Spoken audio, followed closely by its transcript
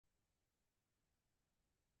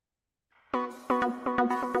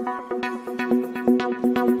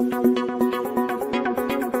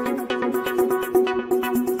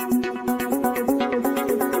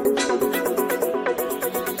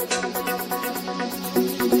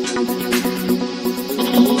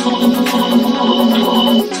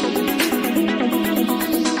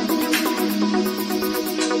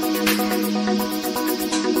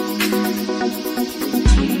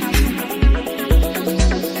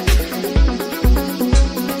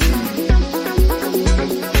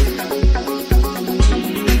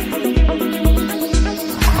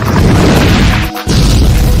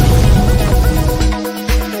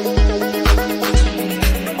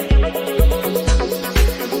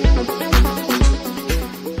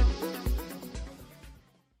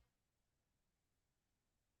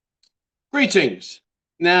Greetings.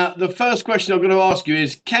 Now, the first question I'm going to ask you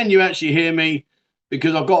is, can you actually hear me?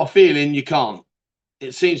 Because I've got a feeling you can't.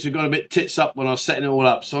 It seems to have gone a bit tits up when I was setting it all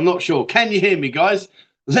up, so I'm not sure. Can you hear me, guys?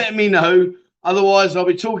 Let me know. Otherwise, I'll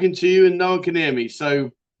be talking to you and no one can hear me.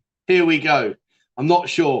 So here we go. I'm not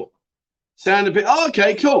sure. Sound a bit... Oh,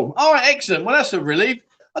 okay, cool. All right, excellent. Well, that's a relief.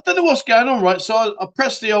 I don't know what's going on, right? So I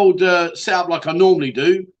pressed the old setup like I normally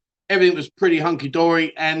do. Everything was pretty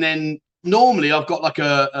hunky-dory. And then normally I've got like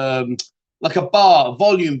a bar, a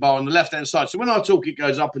volume bar on the left-hand side. So when I talk, it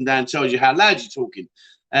goes up and down, tells you how loud you're talking.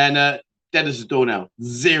 And dead as a door now,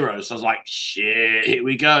 0. So I was like, shit, here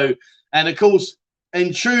we go. And of course,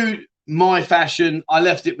 in true my fashion, I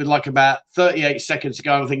left it with like about 38 seconds to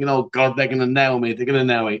go. I'm thinking, oh God, they're going to nail me. They're going to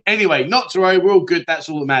nail me. Anyway, not to worry, we're all good. That's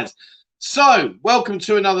all that matters. So welcome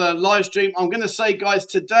to another live stream. I'm going to say, guys,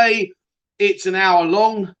 today it's an hour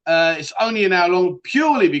long. It's only an hour long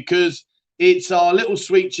purely because it's our little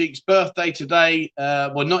Sweet Cheek's birthday today.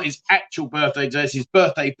 Well, not his actual birthday today, it's his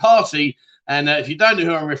birthday party. And if you don't know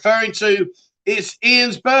who I'm referring to, it's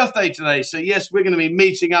Ian's birthday today. So, yes, we're going to be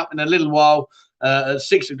meeting up in a little while at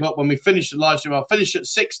 6 o'clock when we finish the live stream. I'll finish at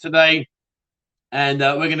 6 today. And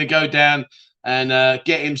we're going to go down and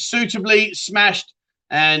get him suitably smashed.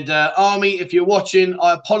 And Army, if you're watching,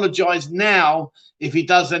 I apologize now if he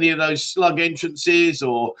does any of those slug entrances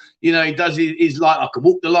or, you know, he does, he's like, I can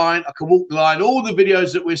walk the line, all the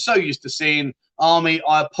videos that we're so used to seeing. Army,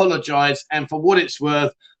 I apologize. And for what it's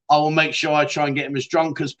worth, I will make sure I try and get him as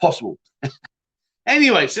drunk as possible.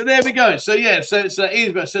 Anyway, so there we go. So, yeah, so it's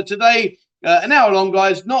Ian's. So today, an hour long,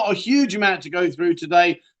 guys, not a huge amount to go through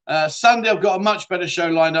today. Sunday, I've got a much better show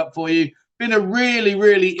lined up for you. Been a really,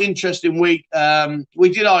 really interesting week. We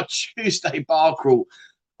did our Tuesday bar crawl.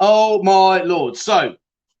 Oh, my Lord. So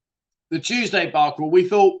the Tuesday bar crawl, we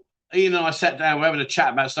thought, Ian and I sat down, we're having a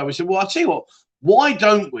chat about stuff. We said, well, I'll tell you what, why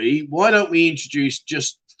don't we introduce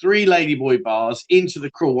just 3 ladyboy bars into the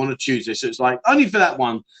crawl on a Tuesday? So it's like only for that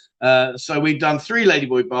one. So we've done 3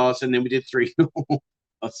 ladyboy bars and then we did 3 normal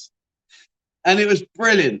bars. And it was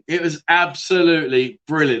brilliant. It was absolutely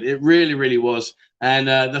brilliant. It really, really was. And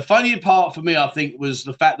the funny part for me, I think, was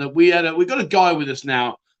the fact that we've got a guy with us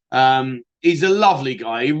now. He's a lovely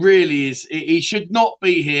guy. He really is. He should not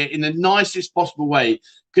be here in the nicest possible way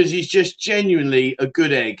because he's just genuinely a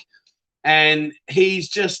good egg. And he's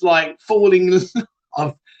just like falling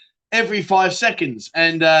off every 5 seconds.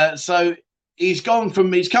 And so he's come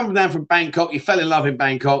down from Bangkok. He fell in love in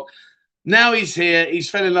Bangkok. Now he's here. He's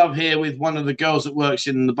fell in love here with one of the girls that works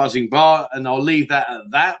in the Buzzing Bar. And I'll leave that at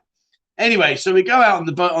that. Anyway, so we go out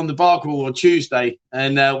on the bar crawl on Tuesday,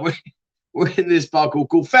 and we're in this bar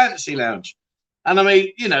called Fantasy Lounge. And I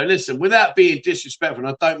mean, you know, listen, without being disrespectful,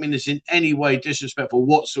 and I don't mean this in any way disrespectful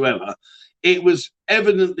whatsoever, it was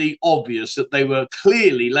evidently obvious that they were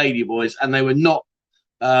clearly ladyboys, and they were not,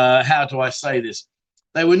 how do I say this?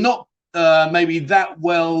 They were not maybe that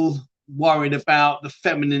well worried about the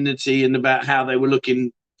femininity and about how they were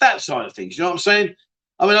looking, that side of things. You know what I'm saying?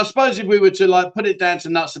 I mean, I suppose if we were to like put it down to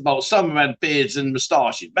nuts and bolts, some of them had beards and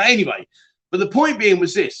moustaches. But anyway, but the point being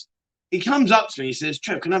was this. He comes up to me, he says,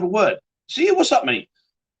 Trev, can I have a word? So, yeah, what's up, mate?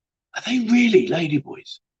 Are they really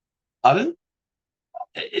ladyboys? Pardon?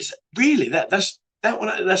 It's really that's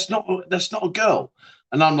not a girl.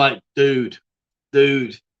 And I'm like, dude,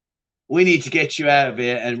 we need to get you out of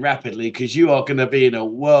here and rapidly because you are going to be in a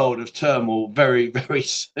world of turmoil very, very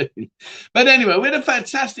soon. But anyway, we had a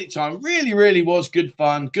fantastic time. Really, really was good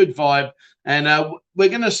fun, good vibe. And we're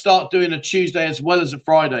going to start doing a Tuesday as well as a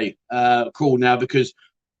Friday call now because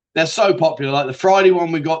they're so popular. Like the Friday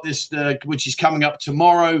one, we got this, which is coming up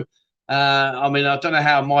tomorrow. I mean, I don't know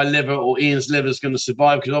how my liver or Ian's liver is going to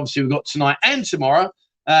survive because obviously we've got tonight and tomorrow.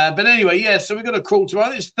 But anyway, yeah, so we've got a call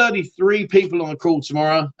tomorrow. There's 33 people on the call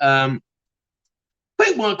tomorrow.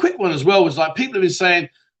 Quick one as well was like people have been saying,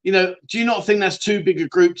 you know, do you not think that's too big a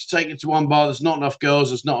group to take into one bar? There's not enough girls.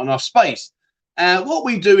 There's not enough space. What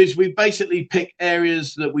we do is we basically pick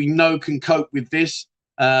areas that we know can cope with this,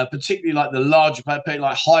 particularly like the larger play,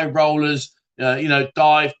 like high rollers,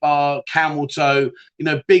 dive bar, camel toe,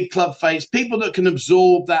 big club face, people that can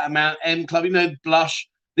absorb that amount, M club, blush.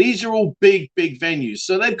 These are all big, big venues.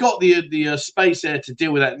 So they've got the space there to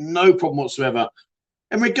deal with that, no problem whatsoever.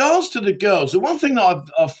 In regards to the girls, the one thing that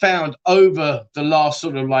I've found over the last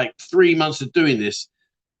sort of like 3 months of doing this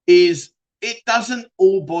is it doesn't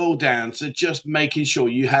all boil down to just making sure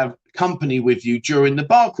you have company with you during the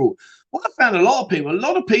bar crawl. What I found a lot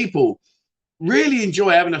of people really enjoy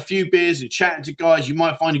having a few beers and chatting to guys. You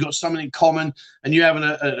might find you've got something in common and you're having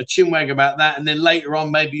a chinwag about that. And then later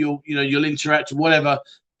on, maybe you'll interact or whatever.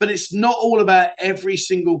 But it's not all about every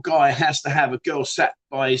single guy has to have a girl sat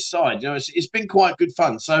by his side. It's been quite good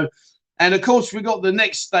fun. So, and of course, we've got the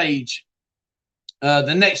next stage.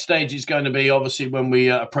 The next stage is going to be obviously when we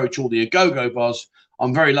approach all the go-go bars.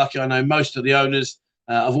 I'm very lucky. I know most of the owners.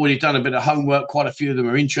 I've already done a bit of homework. Quite a few of them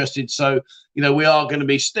are interested. So, we are going to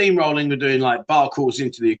be steamrolling. We're doing like bar calls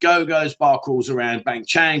into the go-go's, bar calls around Bang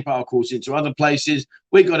Chang, bar calls into other places.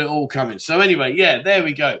 We got it all coming. So anyway, yeah, there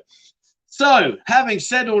we go. So having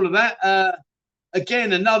said all of that,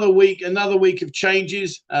 again, another week of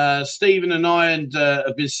changes. Stephen and I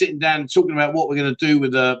have been sitting down and talking about what we're going to do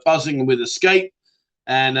with buzzing and with escape.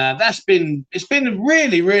 And it's been a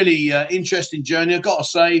really, really interesting journey. I've got to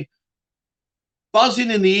say,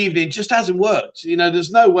 buzzing in the evening just hasn't worked.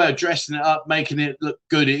 There's no way of dressing it up, making it look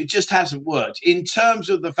good. It just hasn't worked in terms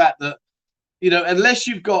of the fact that, unless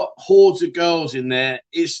you've got hordes of girls in there,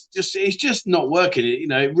 it's just not working.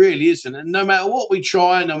 It really isn't. And no matter what we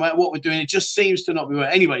try, no matter what we're doing, it just seems to not be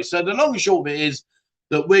working. Anyway, so the long and short of it is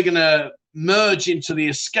that we're going to merge into the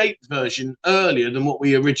escape version earlier than what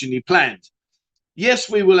we originally planned. Yes,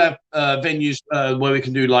 we will have venues where we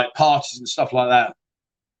can do like parties and stuff like that.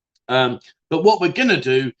 But what we're going to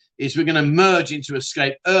do is we're going to merge into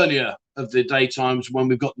escape earlier of the daytimes when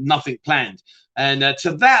we've got nothing planned. And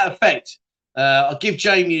to that effect, I'll give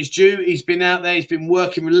Jamie his due. He's been out there. He's been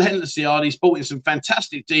working relentlessly hard. He's brought in some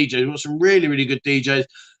fantastic DJs. We've got some really, really good DJs.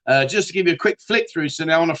 Just to give you a quick flick through. So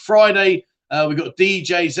now on a Friday, we've got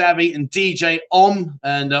DJ Zavi and DJ Om.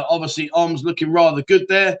 And obviously, Om's looking rather good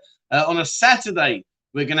there. On a Saturday,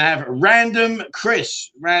 we're going to have Random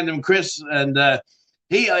Chris. And I'm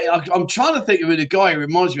trying to think of the guy who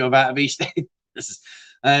reminds me of out of East End.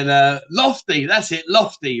 And Lofty, that's it,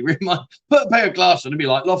 Lofty. Put a pair of glasses on and be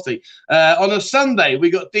like Lofty. On a Sunday, we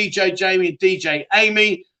got DJ Jamie and DJ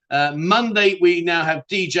Amy. Monday, we now have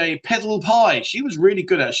DJ Pedal Pie. She was really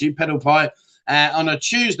good, actually, Pedal Pie. On a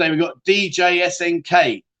Tuesday, we got DJ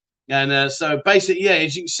SNK. And so basically, yeah,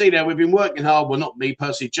 as you can see there, we've been working hard. Well, not me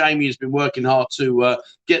personally. Jamie has been working hard to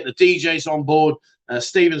get the DJs on board.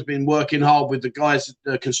 Stephen's been working hard with the guys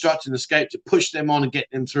constructing Escape to push them on and get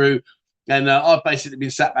them through. And I've basically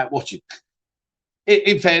been sat back watching,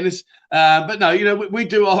 in fairness. But no, we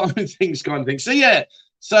do our own things kind of thing. So, yeah,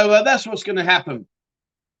 so that's what's going to happen.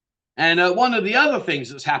 And one of the other things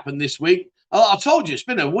that's happened this week, I told you, it's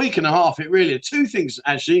been a week and a half. It really, two things,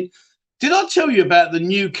 actually. Did I tell you about the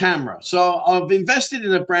new camera? So I've invested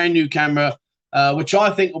in a brand new camera, which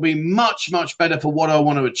I think will be much, much better for what I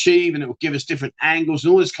want to achieve. And it will give us different angles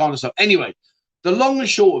and all this kind of stuff. Anyway, the long and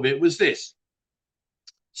short of it was this.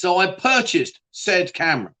 So I purchased said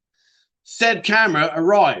camera. Said camera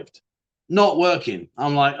arrived, not working.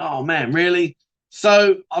 I'm like, oh, man, really?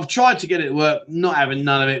 So I've tried to get it to work, not having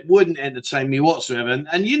none of it, wouldn't entertain me whatsoever. And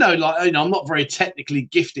I'm not very technically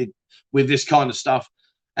gifted with this kind of stuff.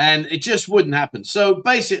 And it just wouldn't happen. So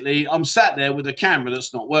basically, I'm sat there with a camera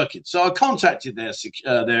that's not working. So I contacted their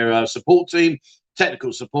support team,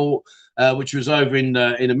 technical support, which was over in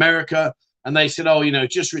America. And they said, oh,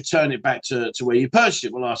 just return it back to where you purchased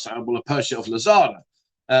it. Well, I said, well, I purchased it off Lazada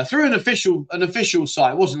through an official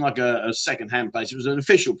site. It wasn't like a second-hand place. It was an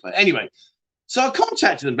official place. Anyway, so I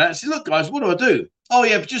contacted them back. I said, look, guys, what do I do? Oh,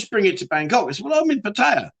 yeah, just bring it to Bangkok. I said, well, I'm in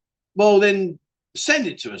Pattaya. Well, then send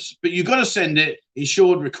it to us. But you've got to send it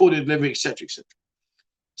insured, recorded delivery, etc., etc.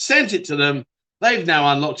 Sent it to them. They've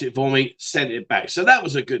now unlocked it for me, sent it back. So that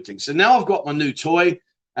was a good thing. So now I've got my new toy.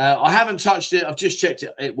 I haven't touched it. I've just checked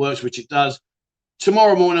it. It works, which it does.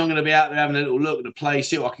 Tomorrow morning, I'm going to be out there having a little look at the play,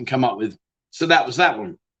 see what I can come up with. So that was that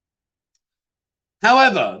one.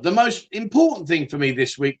 However, the most important thing for me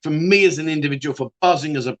this week, for me as an individual, for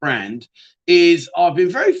buzzing as a brand, is I've been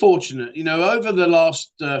very fortunate. Over the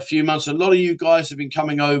last few months, a lot of you guys have been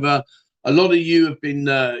coming over. A lot of you have been,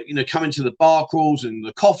 coming to the bar crawls and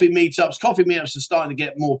the coffee meetups. Coffee meetups are starting to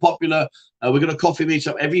get more popular. We've got a coffee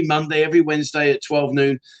meetup every Monday, every Wednesday at 12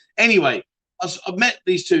 noon. Anyway, I've met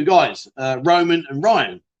these two guys, Roman and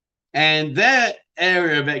Ryan. and their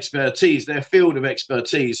area of expertise, their field of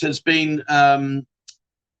expertise, has been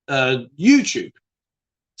YouTube.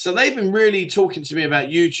 So they've been really talking to me about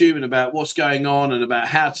YouTube and about what's going on and about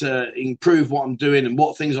how to improve what I'm doing and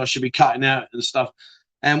what things I should be cutting out and stuff.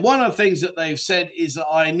 And one of the things that they've said is that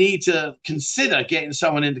I need to consider getting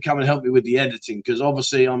someone in to come and help me with the editing, because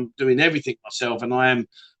obviously I'm doing everything myself and I am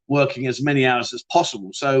working as many hours as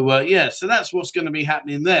possible. So yeah, so that's what's going to be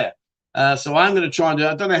happening there. So I'm going to try and do.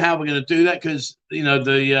 I don't know how we're going to do that, because you know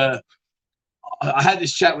I had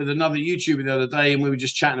this chat with another YouTuber the other day, and we were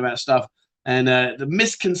just chatting about stuff. And the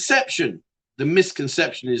misconception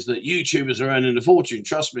is that YouTubers are earning a fortune.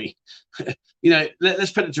 Trust me. You know,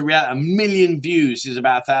 let's put it to reality. 1 million views is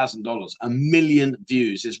about $1,000. 1 million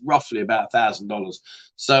views is roughly about $1,000.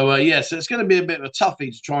 So yeah, so it's going to be a bit of a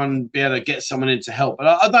toughie to try and be able to get someone in to help. But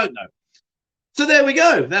I don't know. So there we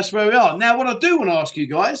go. That's where we are. Now, what I do want to ask you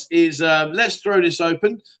guys is let's throw this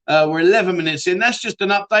open. We're 11 minutes in. That's just an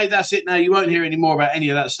update. That's it now. You won't hear any more about any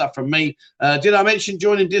of that stuff from me. Did I mention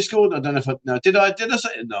joining Discord? I don't know if no. Did I say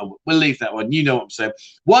it? No, we'll leave that one. You know what I'm saying.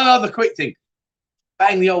 One other quick thing.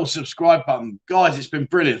 Bang the old subscribe button. Guys, it's been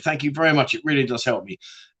brilliant. Thank you very much. It really does help me.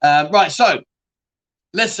 Right, so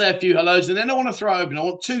let's say a few hellos, and then I want to throw open. I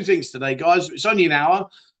want two things today, guys. It's only an hour.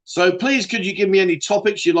 So please, could you give me any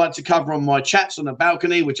topics you'd like to cover on my chats on the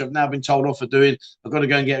balcony, which I've now been told off for doing. I've got to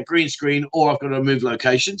go and get a green screen, or I've got to move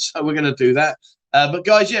locations. So we're going to do that. But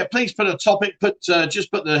guys, yeah, please put a topic.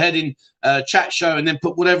 Just put the heading chat show, and then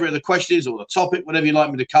put whatever the question is or the topic, whatever you'd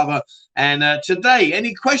like me to cover. And today,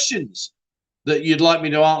 any questions that you'd like me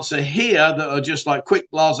to answer here that are just like quick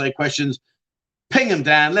blasé questions, ping them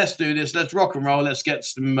down. Let's do this. Let's rock and roll. Let's get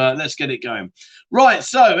some. Let's get it going. Right.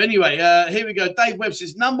 So anyway, here we go. Dave Webb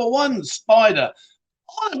says #1 spider.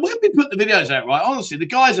 When we put the videos out, right? Honestly, the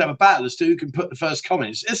guys have a battle as to who can put the first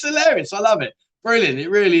comments. It's hilarious. I love it. Brilliant. It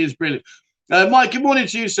really is brilliant. Mike, good morning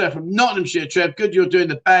to you, sir, from Nottinghamshire. Trev, good you're doing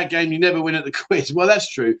the bad game. You never win at the quiz. Well,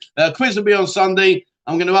 that's true. Quiz will be on Sunday.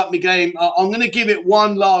 I'm going to up my game. I'm going to give it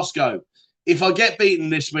one last go. If I get beaten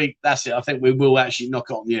this week, that's it. I think we will actually knock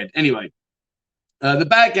it on the head. Anyway. The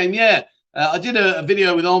bad game, yeah. I did a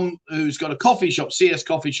video with who's got a coffee shop, CS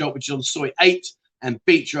Coffee Shop, which is on Soy 8 and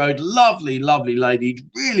Beach Road. Lovely, lovely lady.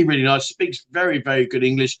 Really, really nice. Speaks very, very good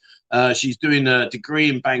English. She's doing a degree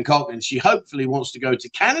in Bangkok, and she hopefully wants to go to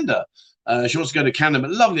Canada. She wants to go to Canada,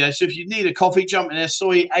 but lovely. So if you need a coffee, jump in there.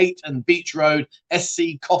 Soy 8 and Beach Road,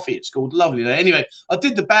 SC Coffee. It's called. Lovely there. Anyway, I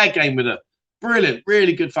did the bad game with her. Brilliant,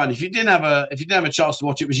 really good fun. If you didn't have a chance to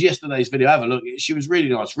watch it, it was yesterday's video. Have a look. She was really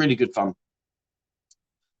nice, really good fun.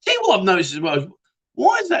 See what I've noticed as well.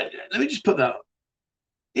 Why is that? Let me just put that up.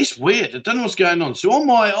 It's weird. I don't know what's going on. So on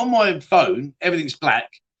my phone, everything's black,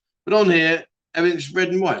 but on here, everything's red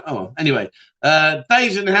and white. Oh, anyway.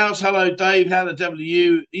 Dave's in the house. Hello, Dave. How the devil are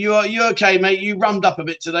you? You okay, mate? You rummed up a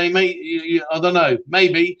bit today, mate. I don't know.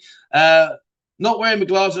 Maybe. Not wearing my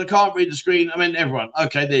glasses. I can't read the screen. I mean, everyone.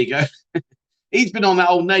 Okay, there you go. He's been on that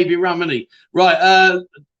old Navy rum, hasn't he? Right.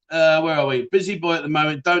 Where are we? Busy boy at the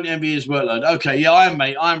moment. Don't envy his workload. Okay, yeah, I am,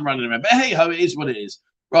 mate. I'm running around. But hey ho, it is what it is.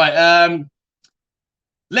 Right.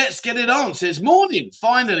 Let's get it on. Says morning.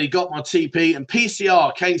 Finally got my TP and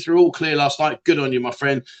PCR came through all clear last night. Good on you, my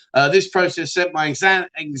friend. This process sent my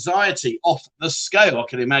anxiety off the scale. I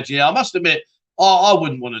can imagine. Yeah, I must admit, I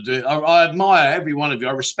wouldn't want to do it. I admire every one of you.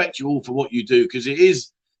 I respect you all for what you do, because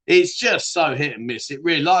it's just so hit and miss. It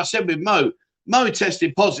really, like I said with Mo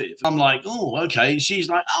tested positive. I'm like, oh, okay. She's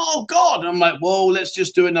like, oh, God. I'm like, well, let's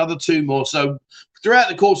just do another 2 more. So throughout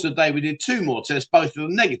the course of the day, we did 2 more tests, both of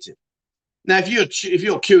them negative. Now, if you're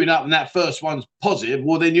queuing up and that first one's positive,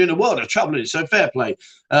 well, then you're in a world of trouble. So fair play.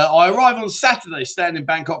 I arrive on Saturday, staying in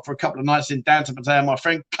Bangkok for a couple of nights in downtown Pattaya. My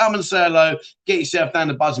friend, come and say hello. Get yourself down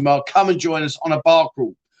to Buzzing Bar. Come and join us on a bar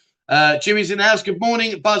crawl. Jimmy's in the house. Good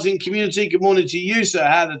morning, Buzzing community. Good morning to you, sir.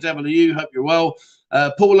 How the devil are you? Hope you're well.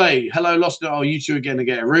 Paul A, hello, lost it. Oh, you two are going to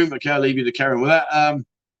get a room. Okay, I'll leave you to carry on with that.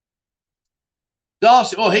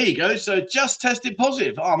 Darcy, oh, here you go. So just tested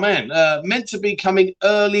positive. Oh, man. Meant to be coming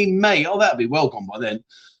early May. Oh, that'll be well gone by then.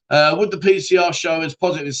 Would the PCR show as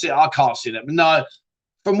positive? I can't see that. But no,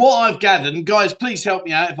 from what I've gathered, and guys, please help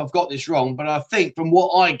me out if I've got this wrong, but I think from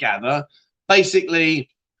what I gather, basically,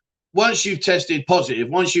 once you've tested positive,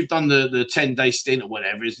 once you've done the 10-day stint or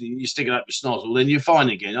whatever, you stick it up your snozzle, then you're fine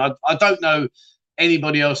again. I don't know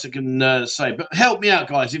anybody else that can say, but help me out,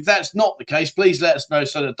 guys. If that's not the case, please let us know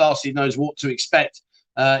so that Darcy knows what to expect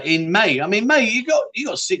in May. I mean, May, you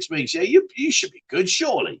got 6 weeks. Yeah, you should be good,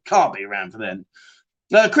 surely. Can't be around for then.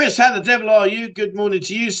 Chris, how the devil are you? Good morning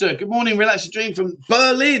to you, sir. Good morning, Relax and Dream from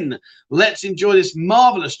Berlin. Let's enjoy this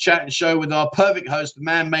marvelous chat and show with our perfect host, the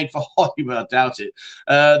man made for Hollywood. I doubt it.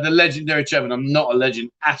 The legendary Trevor. I'm not a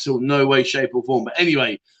legend at all, no way, shape, or form. But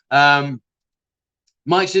anyway,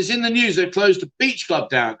 Mike says, in the news, they've closed a beach club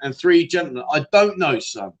down and 3 gentlemen. I don't know,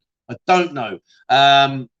 son. I don't know.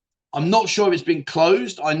 I'm not sure if it's been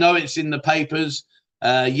closed. I know it's in the papers.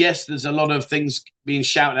 Yes, there's a lot of things being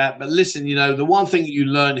shouted at. But listen, you know, the one thing that you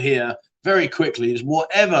learn here very quickly is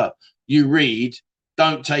whatever you read,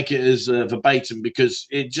 don't take it as verbatim because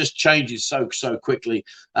it just changes so quickly.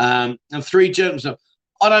 And 3 gentlemen.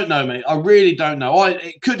 I don't know, mate. I really don't know.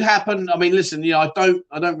 It could happen. I mean, listen, you know,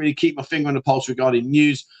 I don't really keep my finger on the pulse regarding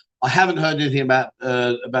news. I haven't heard anything about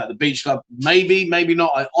the beach club. Maybe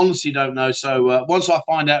not. I honestly don't know. So once I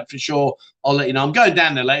find out for sure, I'll let you know. I'm going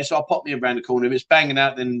down there later, so I'll pop me around the corner. If it's banging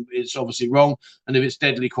out, then it's obviously wrong. And if it's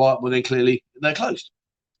deadly quiet, well, then clearly they're closed.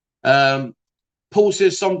 Paul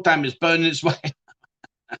says sometime it's burning its way.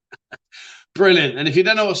 Brilliant. And if you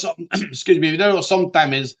don't know what excuse me, if you don't know what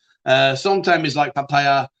sometime is like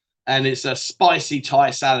Pattaya, and it's a spicy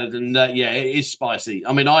Thai salad. And yeah, it is spicy.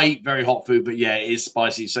 I mean, I eat very hot food, but yeah, it is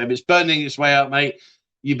spicy. So if it's burning its way out, mate,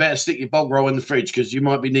 you better stick your bog roll in the fridge because you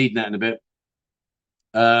might be needing that in a bit.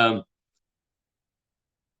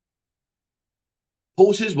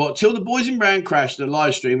 Paul says, what? Till the boys in brown crashed the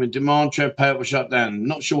live stream and demand Trev Pay was shut down.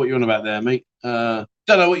 Not sure what you're on about there, mate. Don't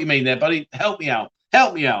know what you mean there, buddy. Help me out.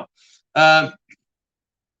 Help me out.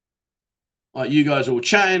 Right, you guys are all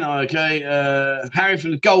chatting. Okay. Harry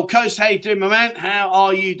from the Gold Coast. How you doing, my man? How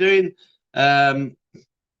are you doing? I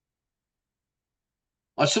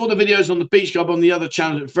saw the videos on the beach club on the other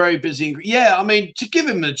channel. Very busy. Yeah, I mean, to give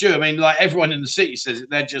him the due, I mean, like everyone in the city says,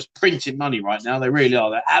 they're just printing money right now. They really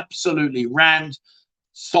are. They're absolutely rammed,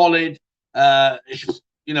 solid.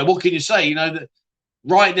 You know, what can you say? You know, that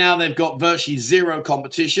right now they've got virtually zero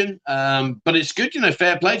competition, but it's good, you know,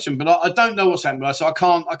 fair play to them. But I don't know what's happening, so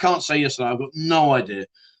I can't say yes or no. I've got no idea.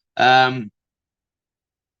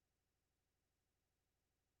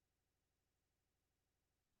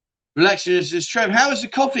 Relaxing says, Trev, how is the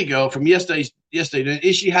coffee girl from yesterday?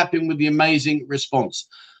 Is she happy with the amazing response?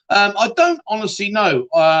 I don't honestly know.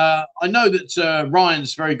 I know that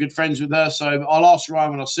Ryan's very good friends with her, so I'll ask Ryan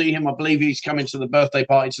when I see him. I believe he's coming to the birthday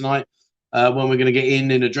party tonight when we're going to get in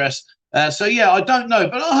a dress. So yeah, I don't know,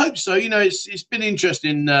 but I hope so. You know, it's been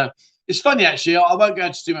interesting. It's funny actually. I won't go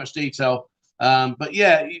into too much detail, but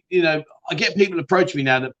yeah, you know, I get people approach me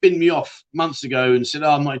now that binned me off months ago and said,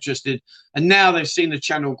 "Oh, I'm not interested," and now they've seen the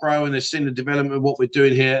channel grow and they've seen the development of what we're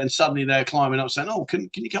doing here, and suddenly they're climbing up saying, "Oh, can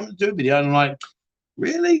you come and do a video?" And I'm like,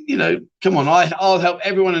 really? You know, come on, I'll help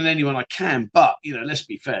everyone and anyone I can, but you know, let's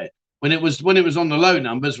be fair. When it was on the low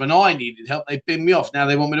numbers, when I needed help, they binned me off. Now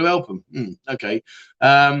they want me to help them. Okay.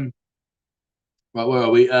 Right, where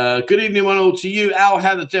are we? Good evening, one all to you. Al,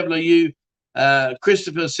 how the devil are you?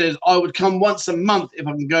 Christopher says, I would come once a month if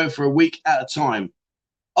I can go for a week at a time.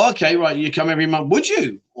 Okay, right, you come every month. Would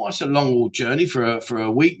you? Oh, that's a long haul journey for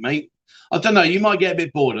a week, mate. I don't know. You might get a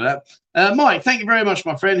bit bored of that. Mike, thank you very much,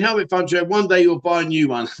 my friend. Helmet fun, Joe. One day you'll buy a new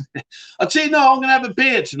one. I'll tell you, no, I'm going to have a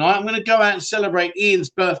beer tonight. I'm going to go out and celebrate Ian's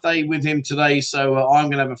birthday with him today. So I'm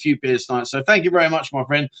going to have a few beers tonight. So thank you very much, my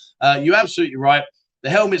friend. You're absolutely right. The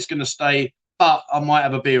helmet's going to stay, but I might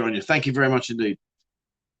have a beer on you. Thank you very much indeed.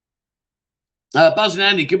 Buzz and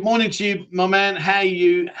Andy, good morning to you, my man.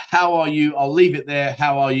 How are you? I'll leave it there.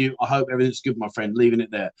 How are you? I hope everything's good, my friend. Leaving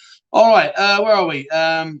it there. All right. Where are we?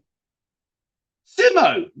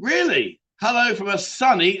 Simo, really? Hello from a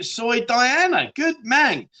sunny Soy Diana. Good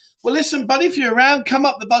man. Well, listen, buddy, if you're around, come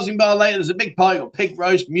up the Buzzing Bar later. There's a big party, got pig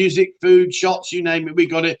roast, music, food, shots, you name it. We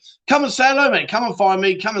got it. Come and say hello, mate. Come and find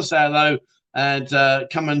me. Come and say hello, and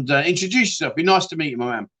come and introduce yourself. Be nice to meet you,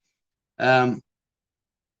 my man.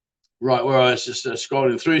 Right, where I was just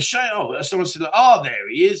scrolling through. Shane, someone said, oh, there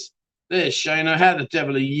he is. There's Shane. How the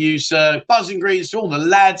devil are you, sir? Buzzing greetings to all the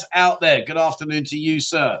lads out there. Good afternoon to you,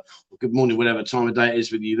 sir. Or good morning, whatever time of day it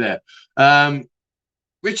is with you there.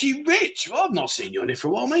 Richie Rich. Well, I've not seen you on it for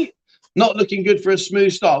a while, mate. Not looking good for a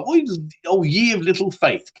smooth start. Oh, ye of little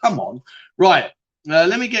faith. Come on. Right.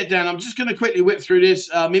 Let me get down. I'm just going to quickly whip through this.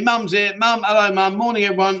 My mum's here. Mum, hello, mum. Morning,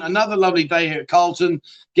 everyone. Another lovely day here at Carlton.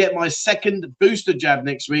 Get my second booster jab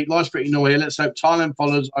next week. Life's pretty normal here. Let's hope Thailand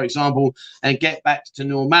follows our example and get back to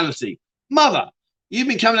normality. Mother, you've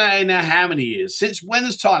been coming out here now how many years? Since when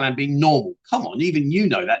has Thailand been normal? Come on, even you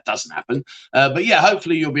know that doesn't happen. But yeah,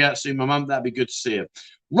 hopefully you'll be out soon, my mum. That'd be good to see you.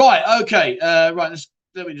 Right, okay. Right,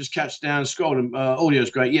 let me just catch down, scroll them.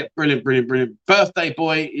 Audio's great. Yeah, brilliant. Birthday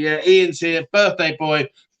boy. Yeah, Ian's here. Birthday boy.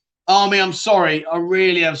 Army, I'm sorry. I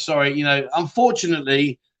really am sorry. You know,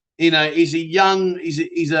 unfortunately, you know, he's a young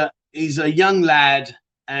lad,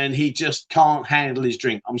 and he just can't handle his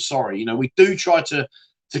drink. I'm sorry. You know, we do try to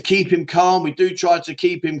keep him calm. We do try to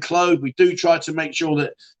keep him clothed. We do try to make sure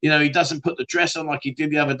that, you know, he doesn't put the dress on like he did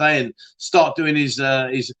the other day and start doing his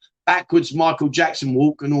backwards Michael Jackson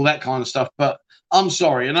walk and all that kind of stuff. But I'm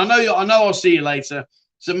sorry, and I know I'll see you later.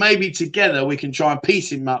 So maybe together we can try and piece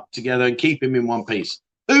him up together and keep him in one piece.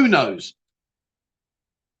 Who knows?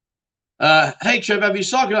 Hey, Trev, have you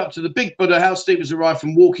cycled up to the Big Buddha? How steep is the ride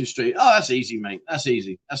from Walking Street? Oh, that's easy, mate. That's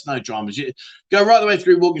easy. That's no dramas. You go right the way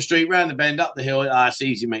through Walking Street, round the bend, up the hill. Ah, it's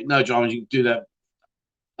easy, mate. No dramas. You can do that.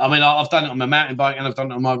 I mean, I've done it on my mountain bike and I've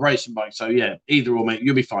done it on my racing bike. So, yeah, either or, mate.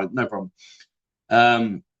 You'll be fine. No problem.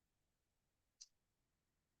 Um,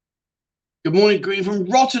 Good morning, Green from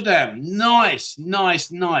Rotterdam. Nice, nice,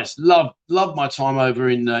 nice. Love my time over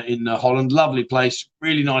in Holland. Lovely place,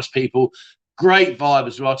 really nice people, great vibe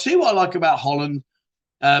as well. I'll tell you what I like about Holland,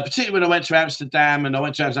 particularly when I went to Amsterdam and I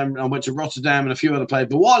went to Rotterdam and a few other places.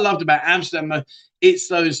 But what I loved about Amsterdam, it's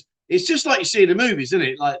those. It's just like you see in the movies, isn't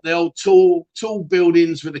it? Like the old tall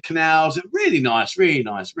buildings with the canals. Really nice,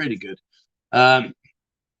 really good. Um,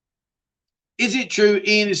 is it true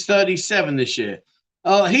Ian is 37 this year?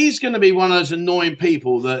 Oh, he's going to be one of those annoying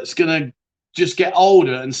people that's going to just get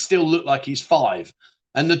older and still look like he's 5.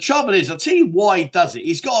 And the trouble is, I'll tell you why he does it.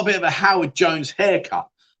 He's got a bit of a Howard Jones haircut.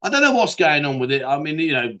 I don't know what's going on with it. I mean,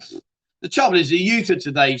 you know, the trouble is the youth of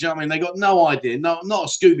today, I mean, they got no idea, not a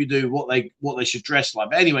Scooby-Doo what they should dress like.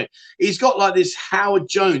 But anyway, he's got like this Howard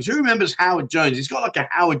Jones. Who remembers Howard Jones? He's got like a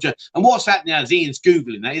Howard Jones. And what's happening now is Ian's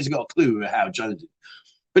Googling that. He hasn't got a clue who Howard Jones is.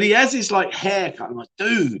 But he has this like haircut. I'm like,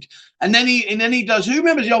 dude. And then he does. Who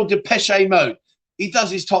remembers the old Depeche Mode? He does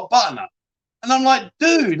his top button up, and I'm like,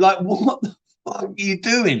 dude, like, what the fuck are you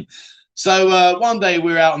doing? So one day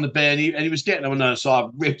we were out on the bear, and he was getting on my nerves, so I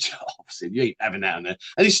ripped it off. I said, you ain't having that on there.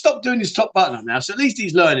 And he stopped doing his top button up now. So at least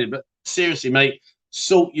he's learning. But seriously, mate,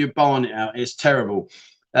 sort your barnet out. It's terrible.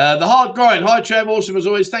 The hard grind. Hi, Trev. Awesome as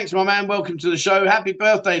always. Thanks, my man. Welcome to the show. Happy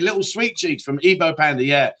birthday, little sweet cheeks from Ebo Panda.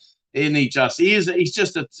 Yeah. He's just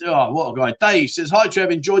what a guy. Dave says, hi Trev,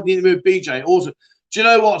 enjoyed the interview with BJ. Also, do you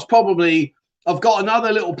know what's probably, I've got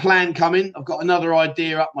another little plan coming. I've got another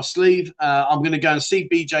idea up my sleeve. I'm going to go and see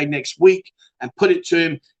BJ next week and put it to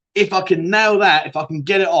him. If I can nail that, if I can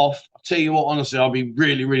get it off, I'll tell you what, honestly, I'll be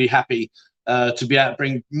really, really happy to be able to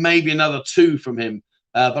bring maybe another 2 from him.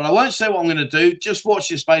 But I won't say what I'm going to do. Just watch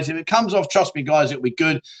this space. If it comes off, trust me, guys, it'll be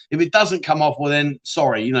good. If it doesn't come off, well then,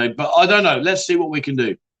 sorry, you know, but I don't know. Let's see what we can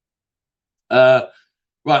do. Right,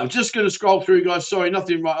 I'm just going to scroll through, guys. Sorry,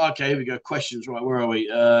 nothing. Right, okay, here we go. Questions. Right, where are we?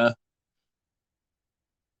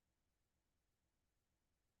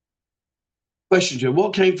 Questions.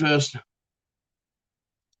 What came first?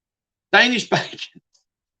 Danish bacon.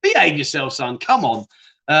 Behave yourself, son. Come on.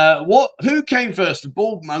 Who came first, the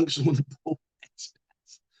bald monks or the bald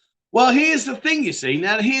expats? Well, here's the thing. You see,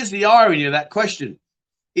 now here's the irony of that question.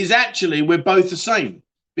 Is actually we're both the same.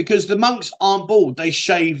 Because the monks aren't bald, they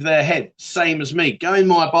shave their head, same as me. Go in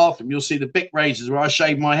my bathroom, you'll see the big razors where I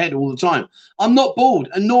shave my head all the time. I'm not bald,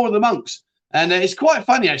 and nor are the monks. And it's quite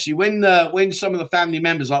funny actually when some of the family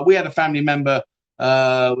members, like we had a family member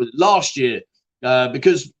last year,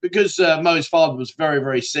 because Mo's father was very,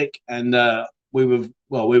 very sick, and we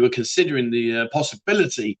were considering the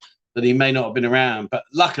possibility that he may not have been around, but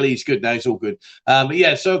luckily he's good now. He's all good. But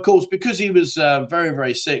yeah, so of course because he was very,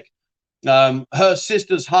 very sick. Her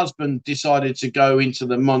sister's husband decided to go into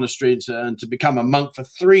the monastery and to become a monk for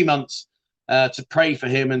 3 months to pray for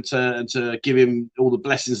him and to give him all the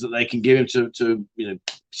blessings that they can give him to you know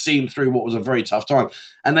see him through what was a very tough time.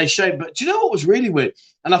 And they showed, but do you know what was really weird?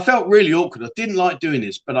 And I felt really awkward. I didn't like doing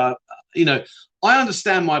this, but I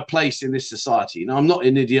understand my place in this society. You know, I'm not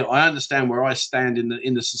an idiot. I understand where I stand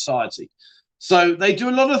in the society. So they do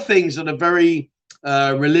a lot of things that are very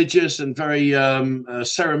religious and very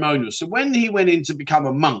ceremonial. So when he went in to become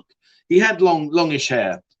a monk, he had longish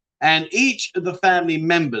hair, and each of the family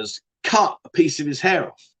members cut a piece of his hair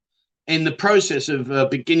off in the process of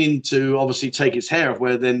beginning to obviously take his hair off,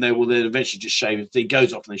 where then they will then eventually just shave it. He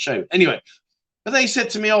goes off and they shave it. Anyway, but they said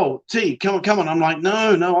to me, oh, T, come on. I'm like,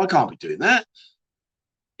 no, I can't be doing that.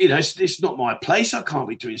 You know, it's not my place. I can't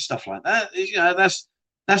be doing stuff like that. You know,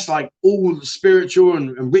 that's like all spiritual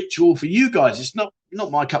and ritual for you guys. It's not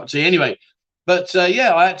my cup of tea anyway. But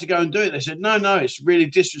yeah, I had to go and do it. They said, no, it's really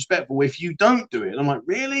disrespectful if you don't do it. And I'm like,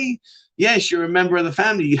 really? Yes, you're a member of the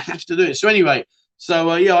family. You have to do it. So anyway,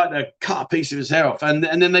 yeah, I had to cut a piece of his hair off. And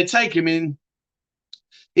then they take him in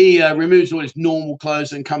He removes all his normal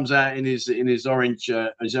clothes and comes out in his orange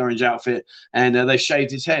outfit, and they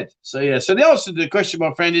shaved his head. So yeah. So the answer to the question,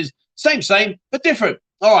 my friend, is same, but different.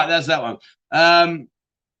 All right, that's that one.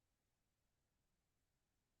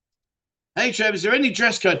 Hey, Trev, is there any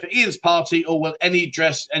dress code for Ian's party, or will any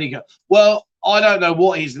dress any go? Well, I don't know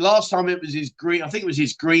what his last time it was his green. I think it was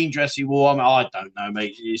his green dress he wore. I don't know,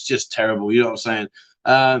 mate. It's just terrible. You know what I'm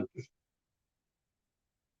saying?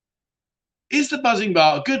 Is the Buzzing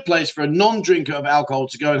Bar a good place for a non-drinker of alcohol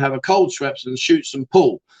to go and have a cold Schweppes and shoot some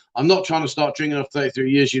pool? I'm not trying to start drinking off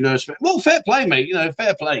 33 years, you know. Well, fair play, mate. You know,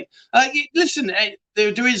 fair play. Listen,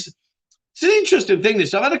 there is. It's an interesting thing.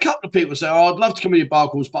 This I've had a couple of people say, "Oh, I'd love to come to your bar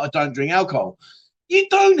calls, but I don't drink alcohol." You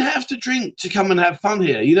don't have to drink to come and have fun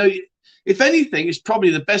here. You know, if anything, it's probably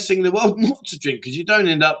the best thing in the world not to drink, because you don't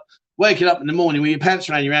end up waking up in the morning with your pants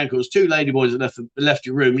around your ankles, two ladyboys that left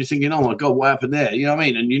your room, and you're thinking, "Oh my God, what happened there?" You know what I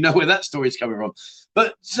mean? And you know where that story's coming from.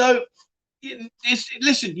 But so,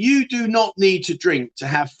 listen, you do not need to drink to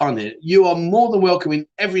have fun here. You are more than welcome in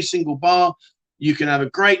every single bar. You can have a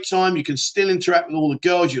great time. You can still interact with all the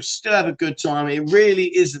girls. You'll still have a good time. It really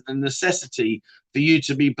isn't a necessity for you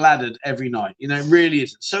to be bladdered every night. You know, it really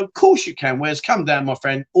isn't. So, of course you can. Wes, come down, my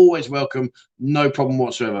friend. Always welcome. No problem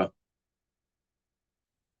whatsoever.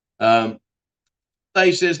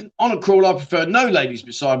 Dave says, on a crawl, I prefer no ladies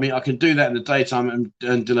beside me. I can do that in the daytime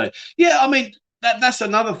and delay. Yeah, I mean, that's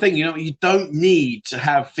another thing. You know, you don't need to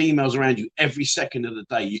have females around you every second of the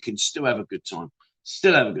day. You can still have a good time.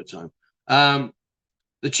 Still have a good time.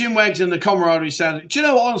 The chinwags and the camaraderie sound. Do you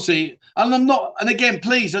know what? Honestly, and I'm not. And again,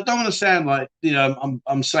 please, I don't want to sound like, you know,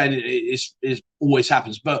 I'm saying it always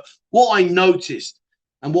happens. But what I noticed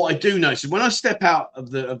and what I do notice is when I step out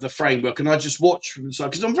of the framework and I just watch from the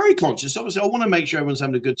side, because I'm very conscious. Obviously, I want to make sure everyone's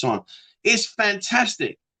having a good time. It's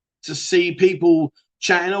fantastic to see people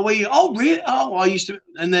chatting. Oh, really? Oh, I used to.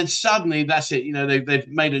 And then suddenly, that's it. You know, they've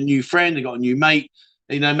made a new friend. They got a new mate.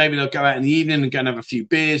 You know, maybe they'll go out in the evening and go and have a few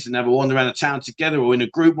beers and have a wander around the town together or in a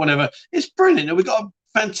group, whatever. It's brilliant. And we've got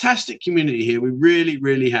a fantastic community here. We really,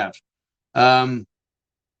 really have.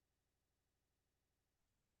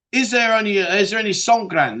 Is there any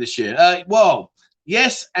Songkran this year? Well,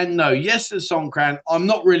 yes and no. Yes, there's Songkran. I'm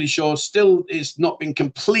not really sure. Still, it's not been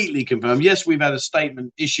completely confirmed. Yes, we've had a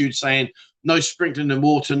statement issued saying no sprinkling of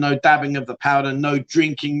water, no dabbing of the powder, no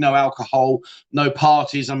drinking, no alcohol, no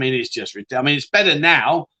parties. I mean, it's just ridiculous. I mean, it's better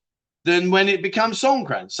now than when it becomes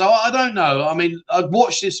Songkran. So I don't know. I mean, I'd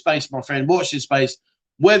watch this space, my friend. Watch this space.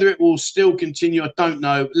 Whether it will still continue, I don't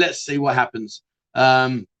know. Let's see what happens.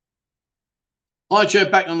 I drove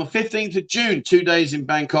back on the 15th of June, 2 days in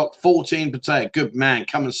Bangkok, 14 Pattaya. Good man.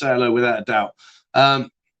 Come and say hello without a doubt.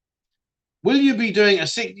 Will you be doing a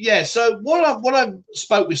six? Yeah. So what I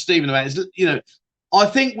spoke with Stephen about is that, you know, I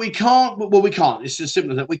think we can't. Well, we can't. It's as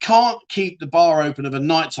simple as that. We can't keep the bar open of a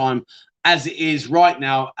nighttime as it is right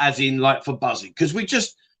now, as in like for buzzing, because we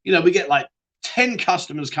just, you know, we get like 10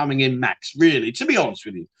 customers coming in max, really, to be honest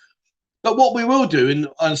with you. But what we will do,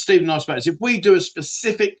 and Stephen and I spoke, is if we do a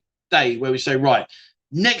specific day where we say, right,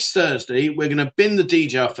 next Thursday, we're going to bin the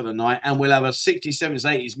DJ off for the night and we'll have a 60s, 70s,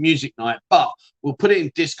 80s music night, but we'll put it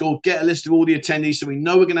in Discord, get a list of all the attendees so we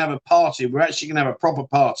know we're going to have a party. We're actually going to have a proper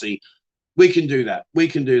party. We can do that. We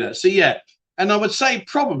can do that. So, yeah. And I would say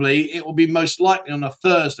probably it will be most likely on a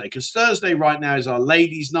Thursday, because Thursday right now is our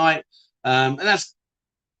ladies' night. And that's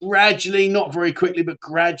gradually, not very quickly, but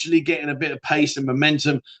gradually getting a bit of pace and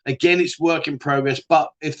momentum. Again, it's work in progress. But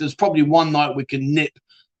if there's probably one night we can nip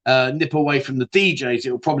away from the DJs,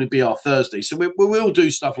 it will probably be our Thursday. So we will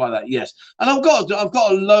do stuff like that, yes. And I've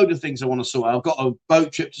got a load of things I want to sort out. I've got a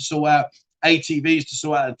boat trip to sort out, ATVs to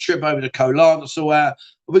sort out, a trip over to Koh Larn to sort out.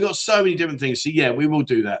 We've got so many different things. So yeah, we will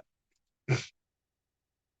do that.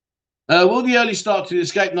 Will the early start to the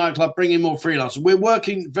Escape nightclub bring in more freelancers? We're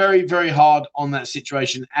working very, very hard on that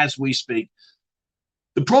situation as we speak.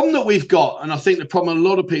 The problem that we've got, and I think the problem a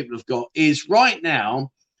lot of people have got, is right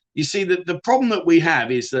now, you see that the problem that we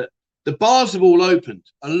have is that the bars have all opened.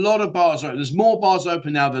 A lot of bars are open. There's more bars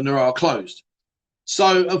open now than there are closed.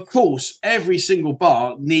 So, of course, every single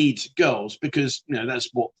bar needs girls because, you know, that's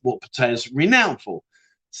what Pattaya's renowned for.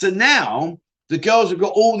 So now the girls have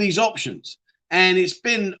got all these options. And it's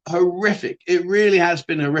been horrific. It really has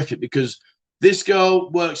been horrific because this girl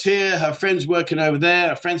works here, her friend's working over there.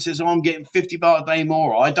 Her friend says, oh, I'm getting 50 baht a day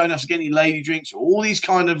more, or I don't have to get any lady drinks, or all these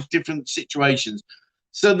kind of different situations.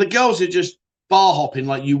 So the girls are just bar hopping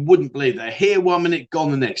like you wouldn't believe. They're here 1 minute,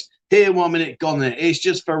 gone the next. Here 1 minute, gone there. It's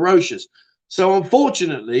just ferocious. So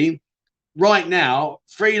unfortunately, right now,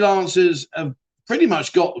 freelancers have pretty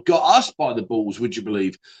much got us by the balls, would you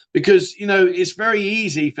believe? Because, you know, it's very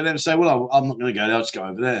easy for them to say, well, I'm not going to go there, I'll just go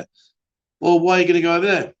over there. Well, why are you going to go over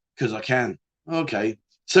there? Because I can. Okay.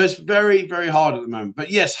 So it's very, very hard at the moment. But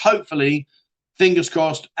yes, hopefully, fingers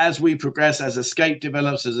crossed, as we progress, as Escape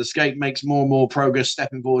develops, as Escape makes more and more progress,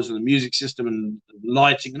 stepping forwards in the music system and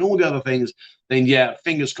lighting and all the other things, then yeah,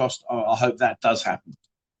 fingers crossed, I hope that does happen.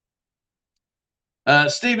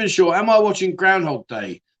 Stephen Shaw, am I watching Groundhog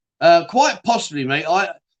Day? Quite possibly, mate.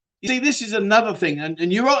 You see, this is another thing,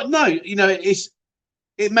 and you're right. No, you know,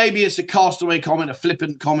 maybe it's a castaway comment, a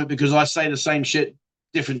flippant comment, because I say the same shit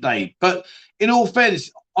different day. But in all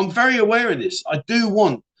fairness, I'm very aware of this. I do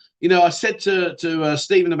want, you know, I said to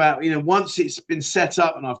Stephen about, you know, once it's been set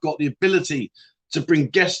up and I've got the ability to bring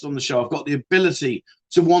guests on the show, I've got the ability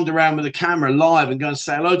to wander around with a camera live and go and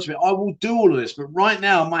say hello to me, I will do all of this. But right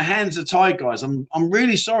now, my hands are tied, guys. I'm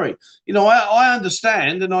really sorry. You know, I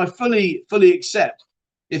understand and I fully accept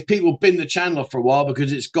if people bin the channel off for a while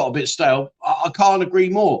because it's got a bit stale. I can't agree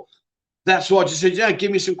more. That's why I just said, yeah,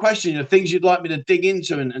 give me some questions, you know, things you'd like me to dig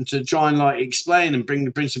into and to try and like explain and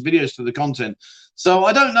bring some videos to the content. So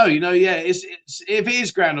I don't know, you know, yeah, it's if it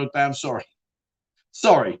is Groundhog Day, I'm sorry.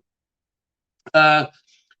 Sorry.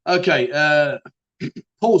 Okay.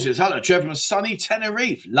 Paul says, hello, Trevor from sunny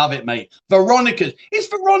Tenerife. Love it, mate. Veronica's. Is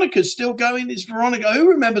Veronica's still going? Is Veronica? Who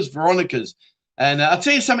remembers Veronica's? And I'll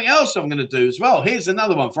tell you something else I'm going to do as well. Here's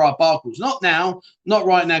another one for our barcools. Not now, not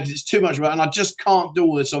right now, because it's too much work, and I just can't do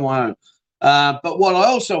all this on my own. But what I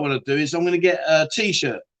also want to do is I'm going to get a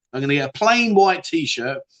T-shirt. I'm going to get a plain white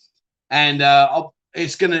T-shirt, and I'm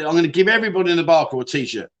going to give everybody in the barcool a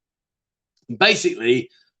T-shirt. Basically,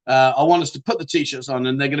 I want us to put the T-shirts on,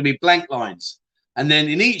 and they're going to be blank lines. And then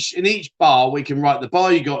in each bar, we can write the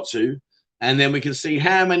bar you got to, and then we can see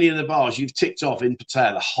how many of the bars you've ticked off in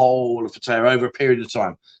Pattaya, the whole of Pattaya over a period of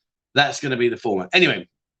time. That's going to be the format. Anyway,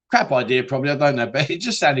 crap idea, probably. I don't know, but it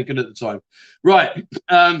just sounded good at the time. Right.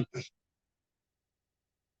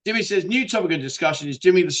 Jimmy says, new topic of discussion is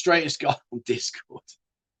Jimmy the straightest guy on Discord.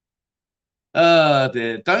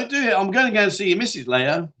 Dear. Don't do it. I'm going to go and see your missus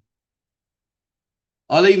later.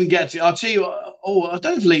 I'll even get to, I'll tell you, oh, I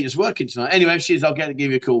don't know if Lita's working tonight. Anyway, if she is, I'll get to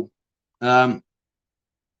give you a call.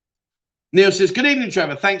 Neil says, good evening,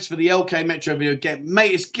 Trevor. Thanks for the LK Metro video.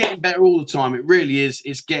 Mate, it's getting better all the time. It really is.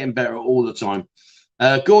 It's getting better all the time.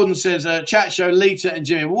 Gordon says, chat show Lita and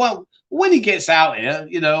Jimmy. Well, when he gets out here,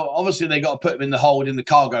 you know, obviously they got to put him in the hold in the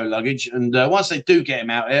cargo luggage. And once they do get him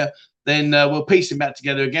out here, then we'll piece him back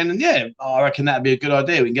together again. And yeah, I reckon that'd be a good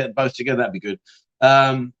idea. We can get them both together. That'd be good.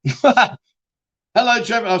 Hello,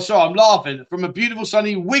 Trevor. Oh, sorry, I'm laughing. From a beautiful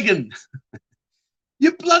sunny Wigan.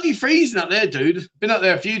 You're bloody freezing up there, dude. Been up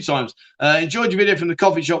there a few times. Enjoyed your video from the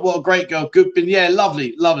coffee shop. What a great girl. Good. Yeah,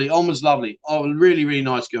 lovely, lovely. Almost lovely. Oh, really, really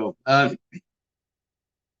nice girl.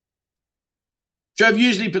 Trev,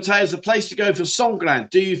 usually Pattaya is the place to go for Songkran.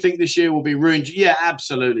 Do you think this year will be ruined? Yeah,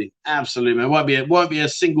 absolutely. Absolutely, man. It won't be a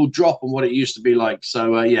single drop on what it used to be like.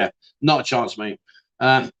 So, yeah, not a chance, mate.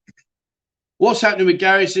 What's happening with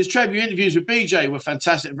Gary? Says, Trev, your interviews with BJ were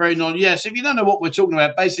fantastic, very non. Yes, if you don't know what we're talking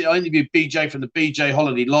about, basically, I interviewed BJ from the BJ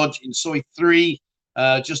Holiday Lodge in Soi 3,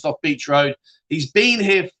 just off Beach Road. He's been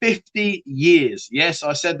here 50 years. Yes,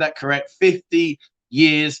 I said that correct. 50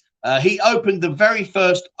 years. He opened the very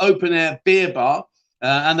first open-air beer bar,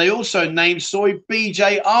 and they also named Soi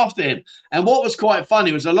BJ after him. And what was quite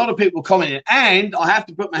funny was a lot of people commented, and I have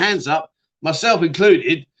to put my hands up, myself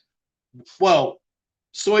included, well,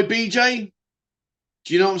 Soi BJ,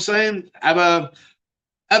 do you know what I'm saying? Have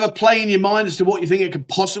a play in your mind as to what you think it could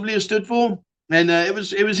possibly have stood for. And it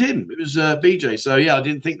was him. It was BJ. So yeah, I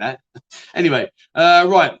didn't think that. Anyway,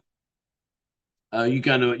 right.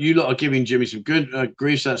 You lot are giving Jimmy some good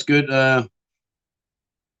grief. So that's good.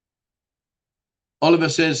 Oliver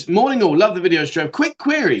says, morning all, love the videos, Trev. Quick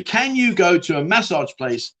query. Can you go to a massage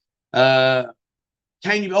place? Can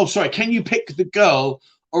you pick the girl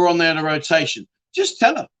or on there in a rotation? Just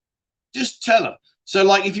tell her. Just tell her. So,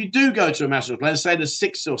 like, if you do go to a massage place, let's say there's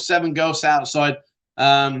 6 or 7 girls outside.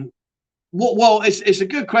 Well, it's a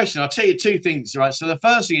good question. I'll tell you 2 things, right? So the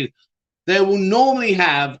first thing is they will normally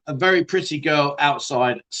have a very pretty girl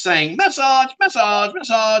outside saying, massage, massage,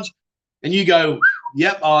 massage. And you go,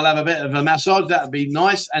 yep, I'll have a bit of a massage. That'd be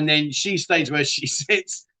nice. And then she stays where she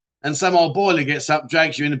sits and some old boiler gets up,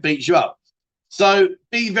 drags you in and beats you up. So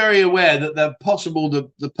be very aware that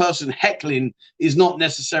the person heckling is not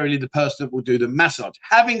necessarily the person that will do the massage.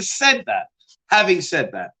 Having said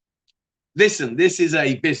that, listen, this is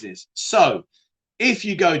a business. So if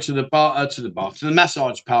you go to the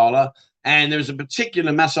massage parlor and there's a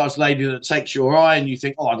particular massage lady that takes your eye and you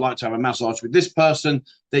think, oh, I'd like to have a massage with this person,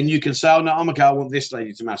 then you can say, oh, no, I'm okay, I want this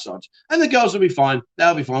lady to massage. And the girls will be fine.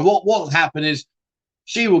 They'll be fine. What will happen is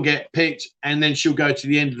she will get picked and then she'll go to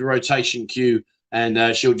the end of the rotation queue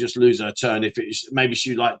and she'll just lose her turn. If it's maybe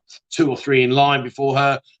she's like 2 or 3 in line before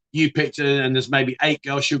her, you picked her and there's maybe 8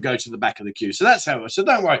 girls, she'll go to the back of the queue. So that's how it works. So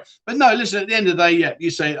don't worry. But no, listen, at the end of the day, yeah,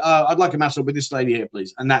 you say, I'd like a massage with this lady here,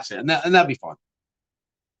 please. And that's it. And that'll be fine.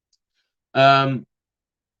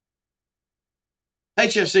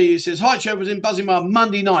 HFC says, hi, Trevor, was in Buzzing Bar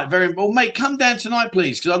Monday night. Very well, mate, come down tonight,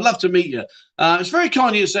 please, because I'd love to meet you. It's very kind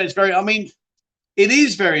of you to say. It's very, I mean, it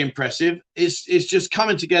is very impressive. It's just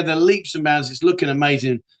coming together leaps and bounds. It's looking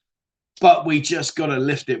amazing, but we just got to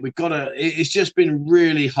lift it. We've got to. It's just been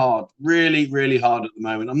really hard, really, really hard at the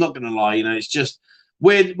moment. I'm not going to lie. You know, it's just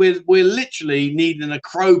we're literally needing a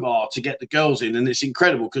crowbar to get the girls in, and it's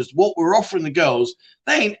incredible because what we're offering the girls,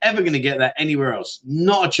 they ain't ever going to get that anywhere else.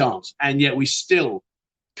 Not a chance. And yet we still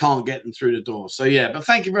can't get them through the door. So yeah, but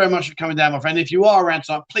thank you very much for coming down, my friend. If you are around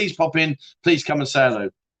tonight, please pop in. Please come and say hello.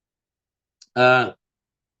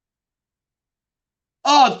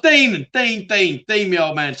 Oh, Dean, my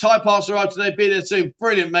old man. Thai pass arrived today. Be there soon.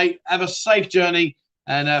 Brilliant, mate. Have a safe journey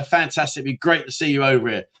and fantastic. It'd be great to see you over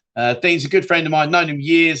here. Dean's a good friend of mine. Known him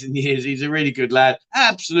years and years. He's a really good lad.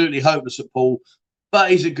 Absolutely hopeless at pool,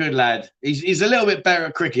 but he's a good lad. He's a little bit better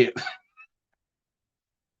at cricket.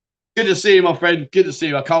 Good to see you, my friend. Good to see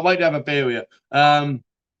you. I can't wait to have a beer with you.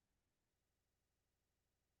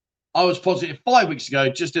 I was positive 5 weeks ago,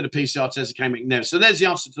 just did a PCR test, it came back negative. So there's the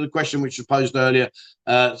answer to the question which was posed earlier.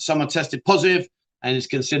 Someone tested positive and is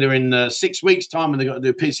considering 6 weeks' time when they've got to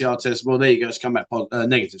do a PCR test. Well, there you go, it's come back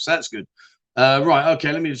negative. So that's good. Right,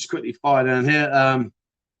 okay, let me just quickly fire down here.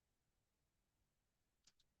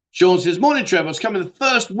 Sean says, morning, Trevor. It's coming the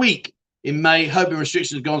first week in May. Hoping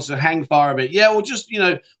restrictions have gone, so hang fire a bit. Yeah, well, just, you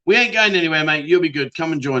know, we ain't going anywhere, mate. You'll be good.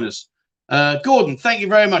 Come and join us. Gordon, thank you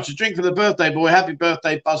very much. A drink for the birthday boy. Happy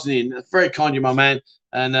birthday, buzzing in. That's very kind of you, my man.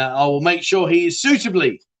 And I will make sure he is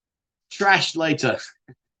suitably trashed later.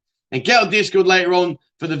 And get on Discord later on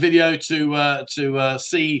for the video to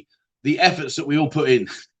see the efforts that we all put in.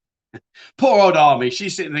 Poor old Army.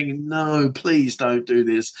 She's sitting thinking, no, please don't do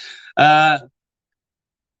this.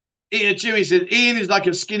 Jimmy said, Ian is like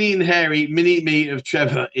a skinny and hairy mini me of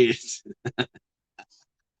Trevor is.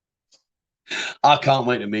 I can't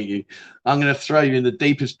wait to meet you. I'm going to throw you in the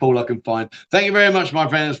deepest pool I can find. Thank you very much, my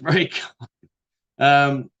friend. That's very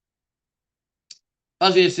kind.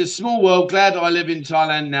 Ozzy says, small world. Glad I live in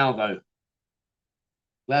Thailand now, though.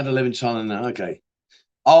 Glad I live in Thailand now. Okay.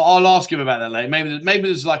 I'll ask him about that later. Maybe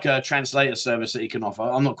there's like a translator service that he can offer.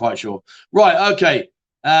 I'm not quite sure. Right. Okay.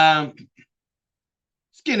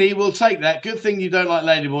 Skinny, we'll take that. Good thing you don't like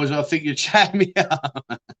ladyboys. I think you chat me up.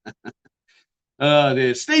 Oh,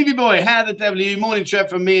 dear. Stevie boy, how the devil are you? Morning, Trev,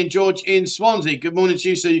 from me and George in Swansea. Good morning to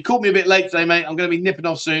you. So you caught me a bit late today, mate. I'm going to be nipping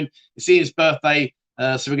off soon. It's Ian's birthday.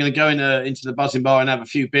 So we're going to go into the buzzing bar and have a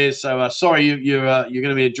few beers. So sorry, you're going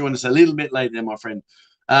to be joining us a little bit late there, my friend.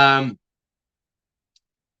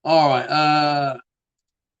 All right.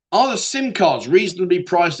 Are the SIM cards reasonably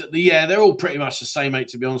priced at the... Yeah, they're all pretty much the same, mate,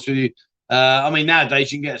 to be honest with you. I mean,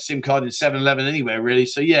 nowadays you can get a SIM card in 7-Eleven anywhere, really.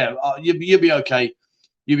 So, yeah, you'll be okay.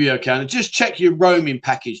 You'll be okay. And just check your roaming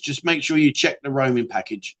package. Just make sure you check the roaming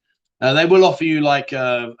package. They will offer you like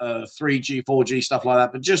 3G, 4G, stuff like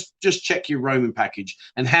that. But just check your roaming package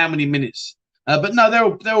and how many minutes. But no,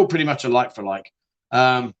 they're all pretty much alike for like.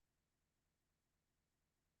 Paul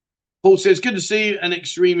says, good to see you, an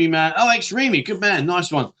Extreme man. Oh, Extreme, good man.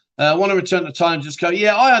 Nice one. Want to return to time, just go.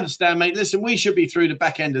 Yeah, I understand, mate. Listen, we should be through the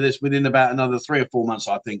back end of this within about another 3 or 4 months,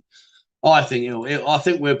 I think. I think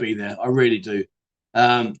we'll be there. I really do.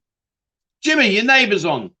 Jimmy, your neighbour's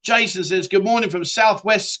on. Jason says, good morning from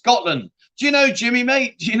southwest Scotland. Do you know Jimmy,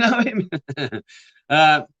 mate? Do you know him?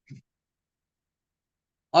 I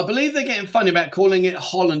believe they're getting funny about calling it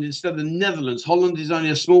Holland instead of the Netherlands. Holland is only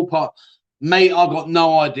a small part. Mate, I've got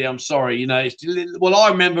no idea. I'm sorry. You know, well, I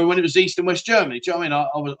remember when it was East and West Germany. Do you know what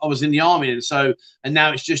I mean? I was in the army, and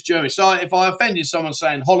now it's just Germany. So if I offended someone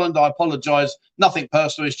saying Holland, I apologise. Nothing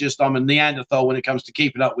personal. It's just I'm a Neanderthal when it comes to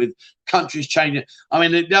keeping up with countries changing. I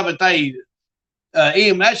mean, the other day,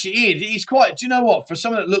 Ian, he's quite. Do you know what? For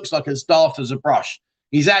someone that looks like as daft as a brush,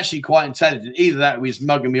 he's actually quite intelligent. Either that or he's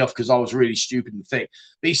mugging me off because I was really stupid and thick.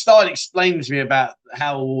 But he started explaining to me about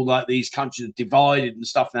how all like these countries are divided and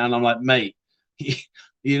stuff now. And I'm like, mate,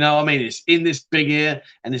 you know what I mean? It's in this big ear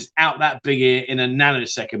and it's out that big ear in a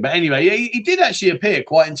nanosecond. But anyway, he did actually appear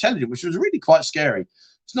quite intelligent, which was really quite scary.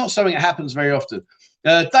 It's not something that happens very often.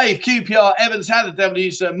 Dave, QPR, Evans, how the devil are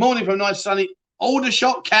you, sir? Morning from nice sunny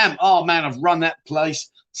Aldershot Camp. Oh man, I've run that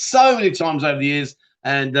place so many times over the years.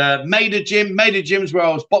 And Maida Gym's where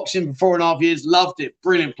I was boxing for 4.5 years. Loved it.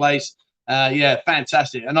 Brilliant place. Yeah,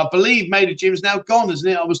 fantastic. And I believe Maida Gym's now gone,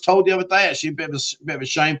 isn't it? I was told the other day. Actually, a bit of a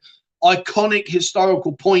shame. Iconic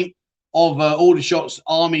historical point of Aldershot's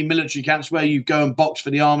army military camps where you go and box for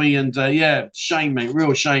the army. And yeah, shame, mate.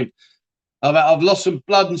 Real shame. I've lost some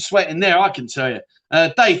blood and sweat in there, I can tell you.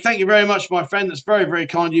 Dave, thank you very much, my friend. That's very, very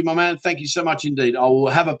kind of you, my man. Thank you so much indeed. I will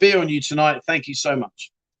have a beer on you tonight. Thank you so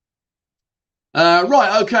much.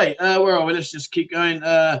 Right, okay. Where are we? Let's just keep going.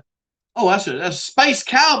 Oh, that's Space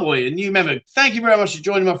Cowboy, a new member. Thank you very much for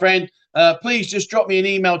joining, my friend. Please just drop me an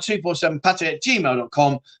email,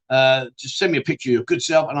 247pattaya@gmail.com. Just send me a picture of your good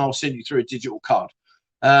self, and I'll send you through a digital card.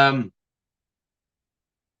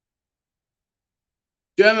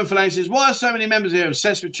 German Phalanx says, why are so many members here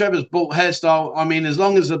obsessed with Trevor's bald hairstyle? I mean, as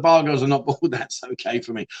long as the bar girls are not bald, that's okay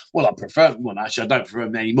for me. Well, I prefer, well, actually, I don't prefer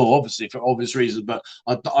them anymore, obviously, for obvious reasons, but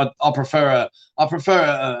I prefer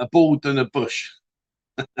a bald than a bush.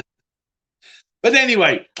 But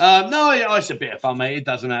anyway, no, it's a bit of fun, mate. It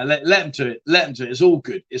doesn't matter. Let them to it. Let them to it. It's all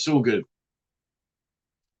good. It's all good.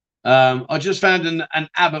 I just found an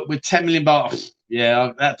abbot with 10 million baht.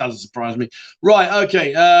 Yeah, that doesn't surprise me. Right,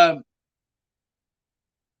 okay.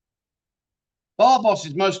 Bar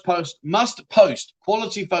bosses must post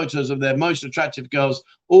quality photos of their most attractive girls.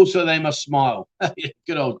 Also, they must smile.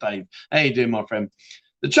 Good old Dave. How you doing, my friend?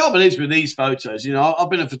 The trouble is with these photos, you know, I've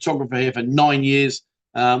been a photographer here for 9 years.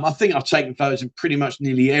 I think I've taken photos in pretty much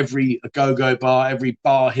nearly every go-go bar, every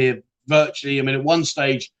bar here, virtually. I mean, at one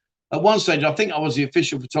stage, I think I was the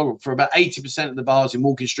official photographer for about 80% of the bars in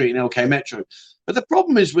Walking Street and LK Metro. But the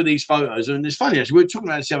problem is with these photos, and it's funny, actually, we were talking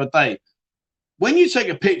about this the other day. When you take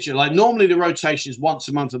a picture, like normally the rotation is once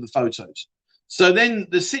a month of the photos. So then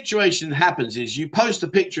the situation happens is you post a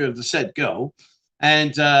picture of the said girl,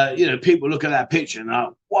 and you know, people look at that picture and are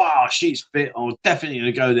like, wow, she's fit. I'm definitely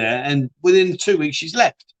going to go there. And within 2 weeks, she's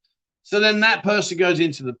left. So then that person goes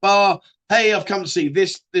into the bar. Hey, I've come to see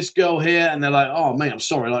this girl here, and they're like, oh mate, I'm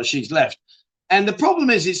sorry, like she's left. And the problem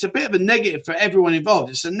is, it's a bit of a negative for everyone involved.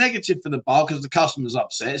 It's a negative for the bar because the customer's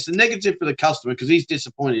upset. It's a negative for the customer because he's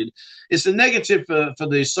disappointed. It's a negative for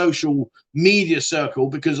the social media circle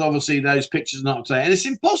because obviously those pictures are not up to date. And it's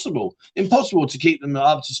impossible to keep them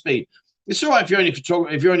up to speed. It's all right if you're only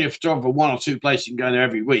a photographer one or two places, you can go there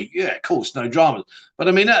every week. Yeah, of course, no dramas. But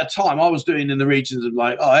I mean, at a time, I was doing in the regions of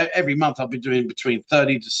like, every month I've been doing between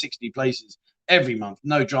 30 to 60 places every month,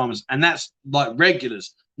 no dramas. And that's like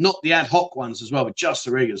regulars, not the ad hoc ones as well, but just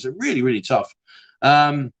the regulars. They're really, really tough.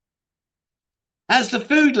 Has the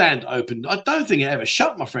Foodland opened? I don't think it ever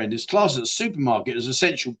shut, my friend. It's classed as a supermarket as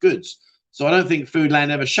essential goods. So I don't think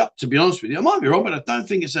Foodland ever shut, to be honest with you. I might be wrong, but I don't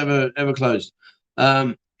think it's ever closed.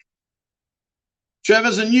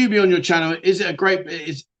 Trevor's a newbie on your channel. Is it a great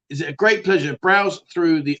pleasure to browse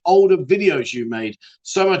through the older videos you made?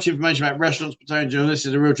 So much information about restaurants, Pattaya, and this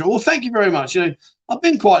is a real treat. Well, thank you very much. You know, I've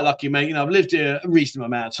been quite lucky, mate. You know, I've lived here a reasonable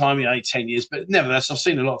amount of time, 10 years, but nevertheless, I've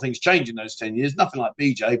seen a lot of things change in those 10 years. Nothing like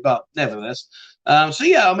BJ, but nevertheless. So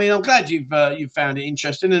yeah, I mean, I'm glad you've found it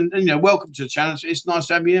interesting, and you know, welcome to the channel. It's nice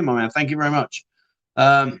to have you in, my man. Thank you very much.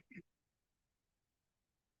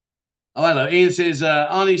 Oh, hello. Ian says,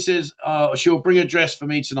 Arnie says, she'll bring a dress for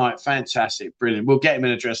me tonight. Fantastic. Brilliant. We'll get him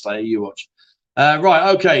in a dress later. You watch.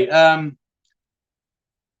 Right. Okay.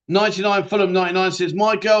 99 Fulham 99 says,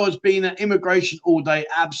 my girl has been at immigration all day.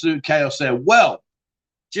 Absolute chaos there. Well,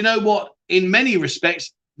 do you know what? In many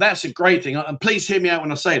respects, that's a great thing. And please hear me out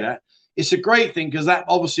when I say that. It's a great thing because that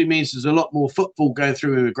obviously means there's a lot more footfall going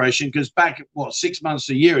through immigration because back, 6 months,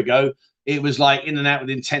 a year ago, it was like in and out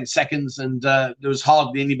within 10 seconds and there was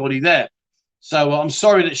hardly anybody there. So I'm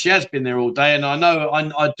sorry that she has been there all day. And I know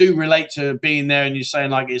I do relate to being there and you're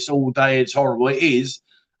saying like it's all day, it's horrible. It is.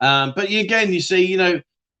 But again, you see, you know,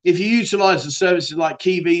 if you utilize the services like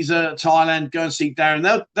Key Visa, Thailand, go and see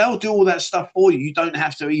Darren, they'll do all that stuff for you. You don't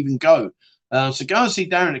have to even go. So go and see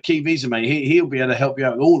Darren at Key Visa, mate. He'll be able to help you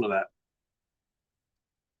out with all of that.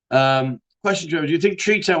 Question, Trevor, do you think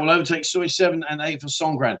Tree Town will overtake Soy 7 and 8 for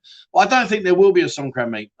Songkran? Well, I don't think there will be a Songkran,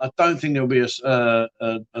 mate. I don't think there'll be a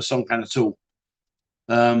Songkran at all.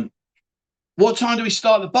 What time do we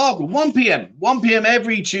start the bar? 1 p.m. 1 p.m.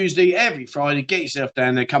 every Tuesday, every Friday. Get yourself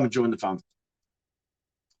down there. Come and join the fun.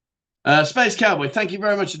 Space Cowboy, thank you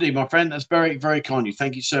very much indeed, my friend. That's very, very kind of you.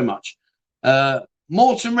 Thank you so much.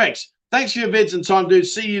 Morton Rex, thanks for your vids and time, dude.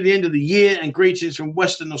 See you at the end of the year and greetings from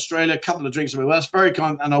Western Australia. A couple of drinks. Well, that's very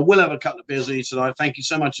kind. And I will have a couple of beers with you tonight. Thank you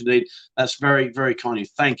so much indeed. That's very, very kind of you.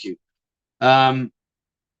 Thank you.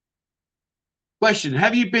 Question: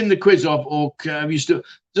 have you been the quiz off, or have you still?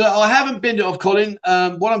 So I haven't been it off, Colin.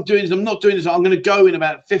 What I'm doing is I'm not doing this. I'm going to go in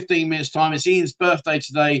about 15 minutes time. It's Ian's birthday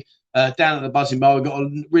today, down at the Buzzing Bar. We've got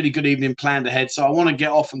a really good evening planned ahead, so I want to get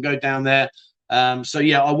off and go down there. So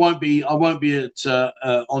yeah, I won't be at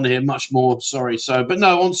on here much more. Sorry. So, but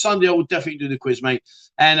no, on Sunday I will definitely do the quiz, mate.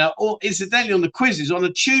 And incidentally, on the quizzes on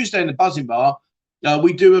a Tuesday in the Buzzing Bar,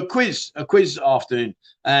 we do a quiz afternoon.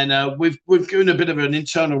 And we've given a bit of an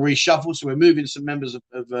internal reshuffle, so we're moving some members of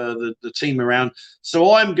the team around.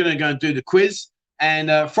 So I'm going to go and do the quiz,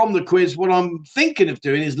 and from the quiz, what I'm thinking of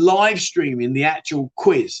doing is live streaming the actual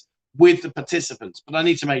quiz with the participants. But I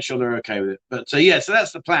need to make sure they're okay with it. But yeah, so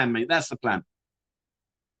that's the plan, mate. That's the plan.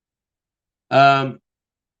 About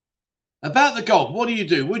the golf, what do you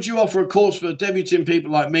do? Would you offer a course for debuting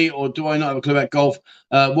people like me, or do I not have a clue about golf?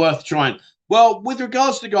 Worth trying. Well, with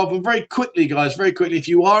regards to golf, and very quickly, guys, very quickly, if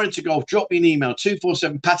you are into golf, drop me an email,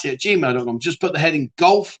 247patty@gmail.com. Just put the heading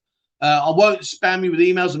golf. I won't spam you with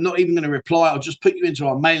emails. I'm not even going to reply. I'll just put you into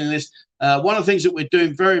our mailing list. One of the things that we're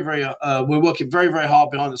doing we're working very, very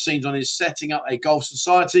hard behind the scenes on is setting up a golf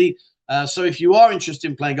society. So if you are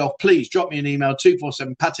interested in playing golf, please drop me an email,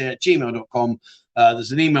 247patty@gmail.com.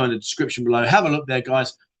 There's an email in the description below. Have a look there,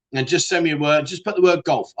 guys, and just send me a word. Just put the word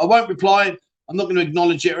golf. I won't reply. I'm not going to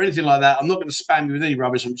acknowledge it or anything like that. I'm not going to spam you with any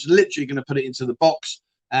rubbish. I'm just literally going to put it into the box.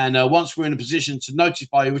 And once we're in a position to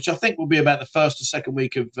notify you, which I think will be about the first or second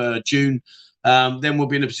week of June, then we'll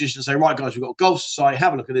be in a position to say, right, guys, we've got a golf society.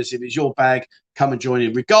 Have a look at this. If it's your bag, come and join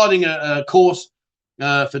in. Regarding a course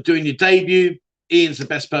for doing your debut, Ian's the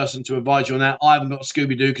best person to advise you on that. I haven't got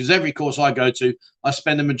Scooby-Doo because every course I go to, I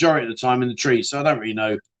spend the majority of the time in the trees. So I don't really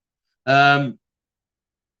know.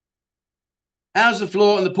 How's the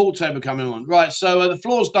floor and the pool table coming on? Right, so the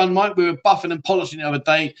floor's done, Mike. We were buffing and polishing the other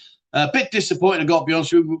day. A bit disappointed, I've got to be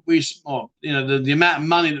honest with you. The amount of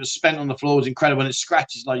money that was spent on the floor was incredible, and it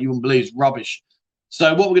scratches like you wouldn't believe. It's rubbish.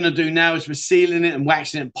 So what we're going to do now is we're sealing it and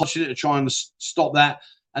waxing it and polishing it to try and stop that.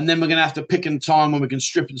 And then we're going to have to pick a time when we can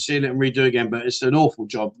strip and seal it and redo again. But it's an awful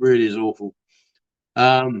job. Really is awful.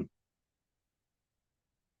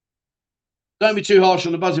 Don't be too harsh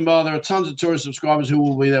on the Buzzing Bar. There are tons of tourist subscribers who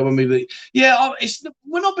will be there when we leave. Yeah,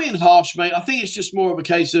 we're not being harsh, mate. I think it's just more of a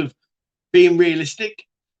case of being realistic.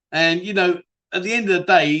 And, you know, at the end of the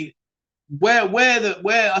day, where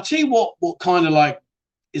I tell you what kind of like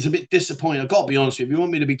is a bit disappointing. I've got to be honest with you. If you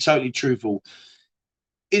want me to be totally truthful,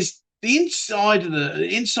 is the inside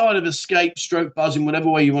of Escape stroke Buzzing,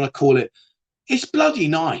 whatever way you want to call it. It's bloody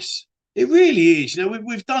nice. It really is. You know,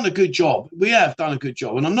 we've done a good job. We have done a good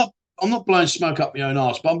job, and I'm not blowing smoke up my own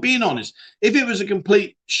arse, but I'm being honest. If it was a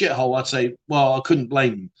complete shithole, I'd say, well, I couldn't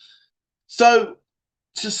blame them. So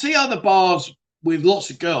to see other bars with lots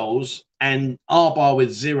of girls and our bar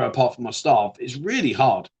with zero apart from my staff is really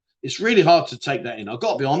hard. It's really hard to take that in. I've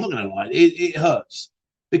got to be, I'm not going to lie. It hurts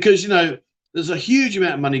because, you know, there's a huge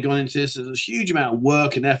amount of money going into this. There's a huge amount of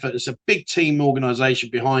work and effort. It's a big team organization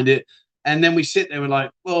behind it. And then we sit there and we're like,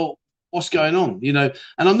 well, what's going on? You know,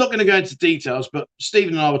 and I'm not going to go into details, but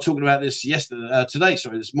Stephen and I were talking about this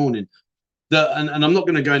this morning. And I'm not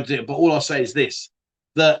going to go into it, but all I'll say is this,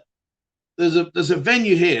 that there's a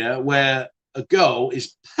venue here where a girl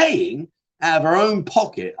is paying out of her own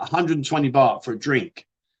pocket 120 baht for a drink.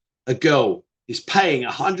 A girl is paying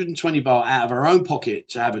 120 baht out of her own pocket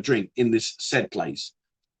to have a drink in this said place.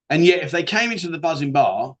 And yet, if they came into the Buzzing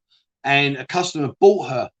Bar and a customer bought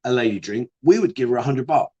her a lady drink, we would give her 100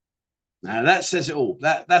 baht. Now, that says it all.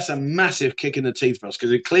 That's a massive kick in the teeth for us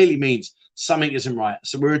because it clearly means something isn't right.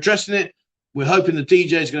 So we're addressing it. We're hoping the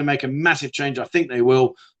DJ is going to make a massive change. I think they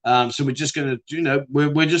will. So we're just going to, you know,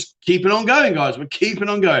 we're just keeping on going, guys. We're keeping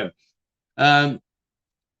on going.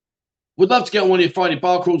 Would love to get on one of your Friday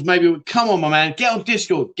bar crawls. Maybe come on, my man. Get on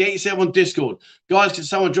Discord. Get yourself on Discord, guys. Can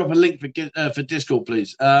someone drop a link for Discord,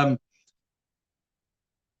 please? The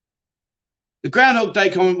Groundhog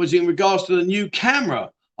Day comment was in regards to the new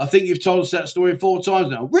camera. I think you've told us that story 4 times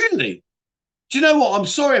now. Really? Do you know what? I'm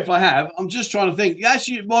sorry if I have. I'm just trying to think.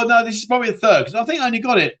 Actually, well, no, this is probably a third because I think I only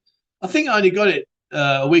got it.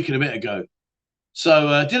 A week and a bit ago.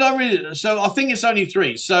 So did I really? So I think it's only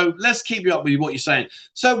 3. So let's keep you up with what you're saying.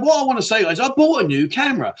 So what I want to say, guys, I bought a new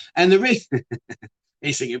camera, and the reason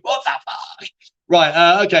he's thinking, what the fuck?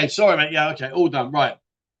 Right. Okay. Sorry, mate. Yeah. Okay. All done. Right.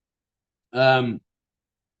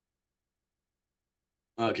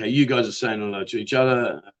 Okay. You guys are saying hello to each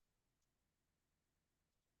other.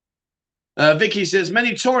 Vicky says,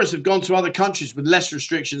 many tourists have gone to other countries with less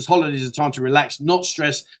restrictions. Holidays are time to relax, not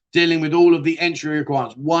stress, dealing with all of the entry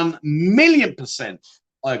requirements. 1,000,000%.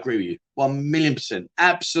 I agree with you. 1,000,000%.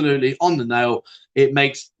 Absolutely on the nail. It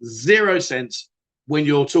makes 0 sense. when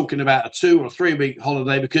you're talking about a 2 or 3 week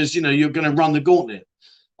holiday, because you know you're going to run the gauntlet.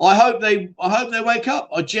 I hope they wake up.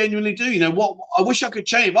 I genuinely do. You know what? I wish I could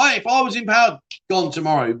change. If I was empowered, gone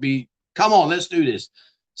tomorrow, it'd be come on, let's do this.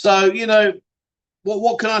 So you know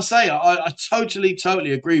what can I say? I totally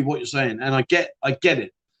agree with what you're saying, and I get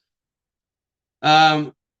it.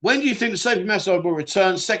 When do you think the soapy massage will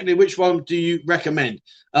return? Secondly, which one do you recommend?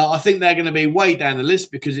 I think they're going to be way down the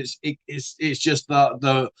list because it's just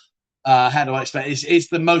the how do I explain? It's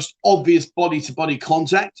the most obvious body to body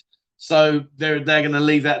contact. So they're going to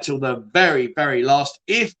leave that till the very last.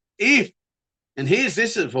 If and here's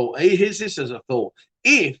this as a thought.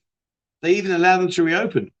 If they even allow them to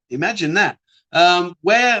reopen, imagine that.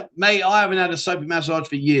 Where, mate, I haven't had a soapy massage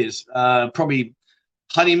for years. Probably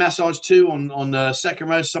honey massage too on second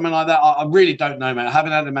row, something like that. I really don't know, mate. I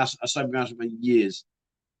haven't had a soapy massage for years.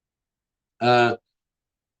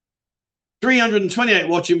 328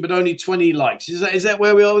 watching, but only 20 likes. Is that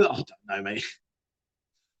where we are? I don't know, mate.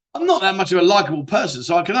 I'm not that much of a likable person,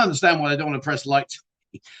 so I can understand why they don't want to press like.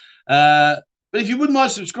 But if you wouldn't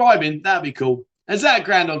mind subscribing, that'd be cool. Is that a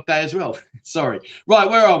Groundhog Day as well? Sorry. Right,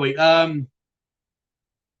 where are we? Hi,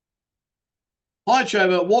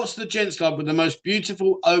 Trevor. What's the gents club with the most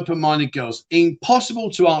beautiful, open-minded girls? Impossible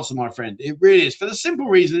to answer, my friend. It really is. For the simple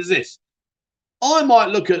reason is this. I might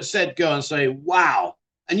look at said girl and say, wow.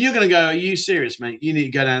 And you're going to go, are you serious, mate? You need to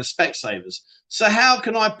go down to Specsavers. So how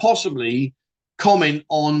can I possibly comment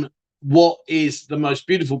on what is the most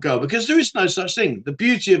beautiful girl? Because there is no such thing. The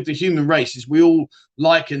beauty of the human race is we all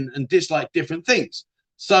like and dislike different things.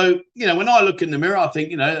 So, you know, when I look in the mirror, I think,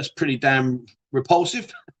 you know, that's pretty damn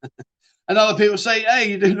repulsive. And other people say,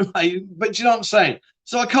 hey, you do, but you know what I'm saying?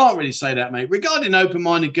 So I can't really say that, mate. Regarding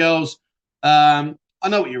open-minded girls, I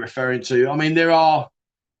know what you're referring to. I mean, there are.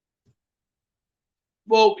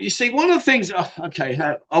 Well, you see, one of the things. Okay,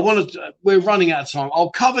 we're running out of time.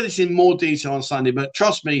 I'll cover this in more detail on Sunday, but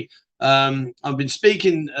trust me, I've been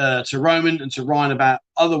speaking to Roman and to Ryan about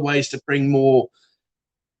other ways to bring more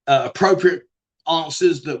appropriate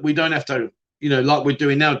answers that we don't have to, you know, like we're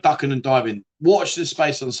doing now, ducking and diving. Watch this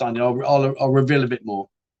space on Sunday. I'll reveal a bit more.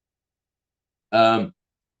 Right,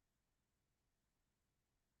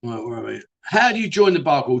 where are we? How do you join the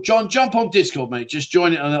bar call? John, jump on Discord, mate. Just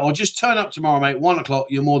join it, or just turn up tomorrow, mate. 1 o'clock.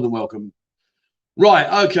 You're more than welcome.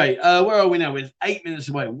 Right, okay. Where are we now? We're 8 minutes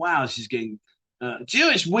away. Wow, this is getting. Do you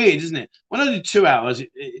know it's weird, isn't it? When I do 2 hours,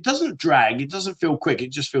 it doesn't drag. It doesn't feel quick.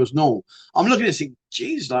 It just feels normal. I'm looking at this thing.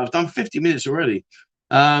 Geez, I've done 50 minutes already.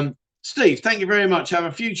 Steve, thank you very much. Have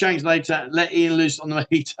a few changes later. Let Ian loose on the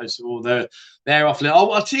mojitos. Or they're off.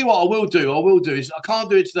 I'll tell you what I will do. Is I can't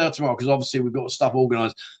do it today or tomorrow because obviously we've got stuff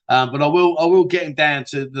organised. But I will get him down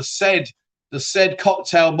to the said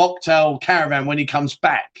cocktail mocktail caravan when he comes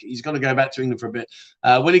back. He's got to go back to England for a bit.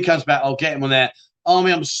 When he comes back, I'll get him on there.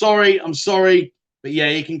 Army, I'm sorry, but yeah,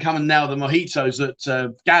 he can come and nail the mojitos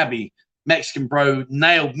that Gabby, Mexican bro,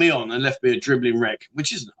 nailed me on and left me a dribbling wreck,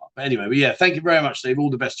 which isn't hard. But anyway, but yeah, thank you very much, Steve. All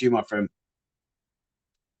the best to you, my friend.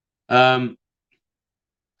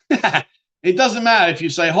 It doesn't matter if you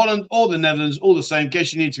say Holland or the Netherlands, all the same.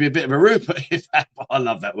 Guess you need to be a bit of a Rupert. I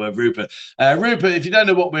love that word, Rupert. Rupert, if you don't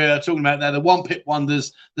know what we're talking about, they're the one-pit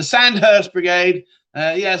wonders, the Sandhurst Brigade.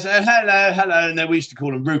 Yes, hello. And then we used to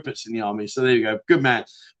call them Ruperts in the army. So there you go. Good man.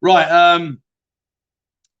 Right.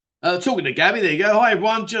 Talking to Gabby, there you go. Hi,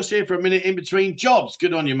 everyone. Just here for a minute in between jobs.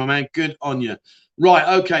 Good on you, my man. Good on you. Right,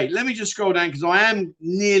 okay. Let me just scroll down because I am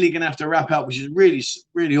nearly going to have to wrap up, which is really,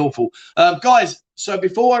 really awful. Guys, so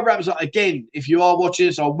before I wrap this up, again, if you are watching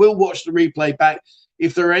this, I will watch the replay back.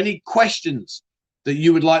 If there are any questions that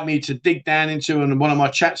you would like me to dig down into in one of my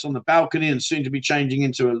chats on the balcony and soon to be changing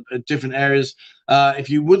into different areas, if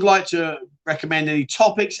you would like to recommend any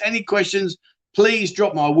topics, any questions, please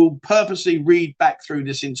drop them. I will purposely read back through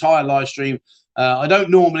this entire live stream. I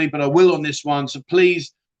don't normally, but I will on this one. So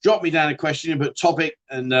please drop me down a question, put topic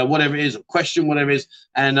and whatever it is, or question, whatever it is,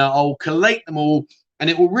 and I'll collate them all. And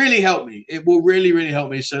it will really help me. It will really, really help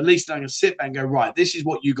me. So at least I can sit back and go, right, this is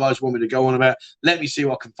what you guys want me to go on about. Let me see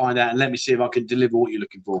what I can find out, and let me see if I can deliver what you're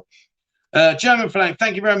looking for. German flank,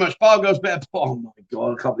 thank you very much. Bar girls better. Oh, my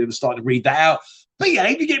God, I can't believe I'm starting to read that out. But yeah,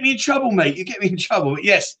 you get me in trouble, mate. You get me in trouble. But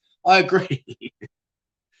yes, I agree.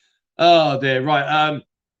 Oh, dear. Right.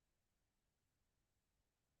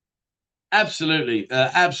 Absolutely.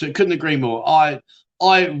 Absolutely. Couldn't agree more. I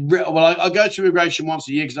go to immigration once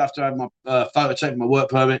a year because I have to have my photo taken, my work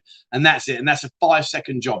permit, and that's it. And that's a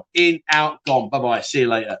 5-second job. In, out, gone. Bye-bye. See you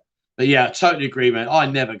later. But yeah, I totally agree, man. I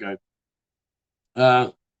never go.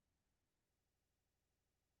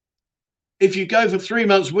 If you go for 3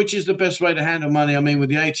 months, which is the best way to handle money? I mean, with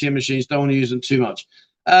the ATM machines, don't want to use them too much.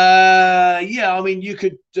 Yeah, I mean, you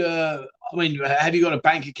could. I mean, have you got a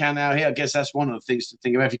bank account out here? I guess that's one of the things to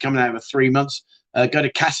think about. If you're coming out over 3 months, go to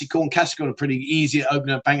Cassicorn. Cassicorn are pretty easy to open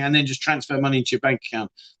a bank and then just transfer money into your bank account.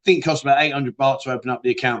 I think it costs about 800 baht to open up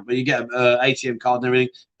the account, but you get a ATM card and everything,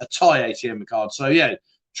 a Thai ATM card. So yeah,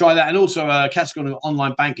 try that. And also, Cassicorn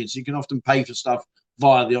online banking, so you can often pay for stuff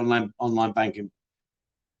via the online banking.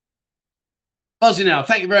 Buzzy now,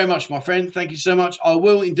 thank you very much, my friend. Thank you so much. I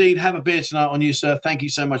will indeed have a beer tonight on you, sir. Thank you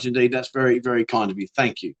so much indeed. That's very, very kind of you.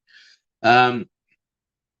 Thank you. Um,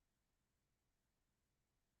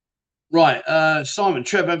 right, Simon,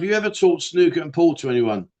 Trev, have you ever taught snooker and pool to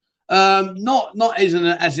anyone? Not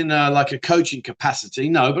as in like a coaching capacity,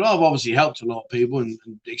 no. But I've obviously helped a lot of people and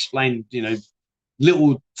explained,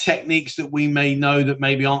 little techniques that we may know that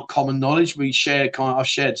maybe aren't common knowledge. I've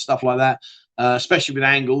shared stuff like that, especially with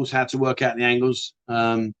angles, how to work out the angles.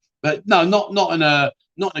 But no, not in a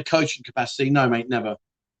coaching capacity. No, mate, never.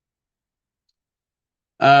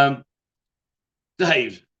 Um,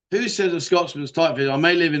 Dave, who says a Scotsman's type video? I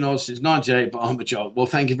may live in Oz since '98, but I'm a job. Well,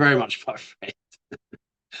 thank you very much, my friend.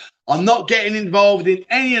 I'm not getting involved in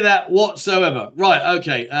any of that whatsoever. Right,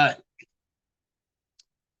 okay.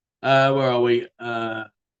 Where are we?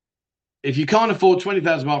 If you can't afford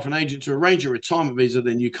 20,000 baht for an agent to arrange a retirement visa,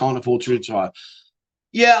 then you can't afford to retire.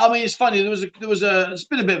 Yeah, I mean, it's funny. It's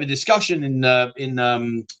been a bit of a discussion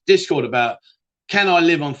in Discord about, can I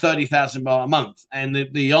live on 30,000 baht a month? And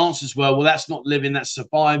the answers were, well, that's not living, that's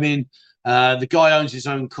surviving. The guy owns his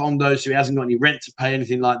own condo, so he hasn't got any rent to pay,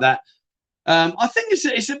 anything like that. I think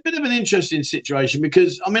it's a bit of an interesting situation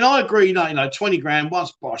because, I mean, I agree that 20 grand,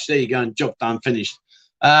 once bosh, there you go, and job done, finished.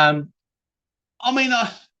 I mean,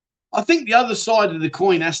 I think the other side of the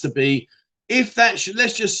coin has to be, if let's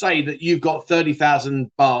just say that you've got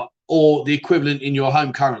 30,000 baht or the equivalent in your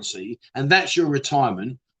home currency, and that's your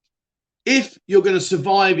retirement. If you're going to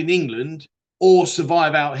survive in England or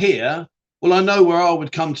survive out here, well, I know where I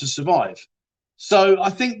would come to survive. So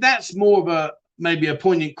I think that's more of maybe a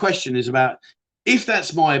poignant question, is about, if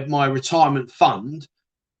that's my retirement fund,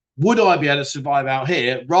 would I be able to survive out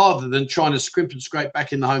here rather than trying to scrimp and scrape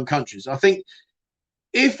back in the home countries? I think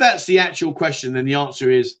if that's the actual question, then the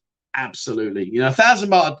answer is absolutely.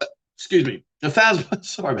 1,000 baht, excuse me, 1,000,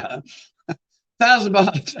 sorry about that, 1,000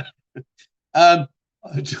 baht.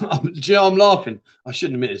 I'm laughing. I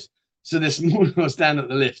shouldn't admit this. So this morning I was down at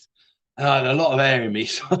the lift and I had a lot of air in me,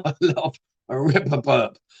 so I rip a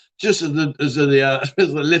burp. Just as the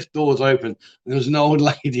lift doors open, there was an old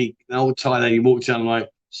lady, an old Thai lady, walked down. I'm like,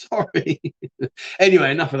 sorry. Anyway,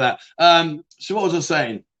 enough of that. So what was I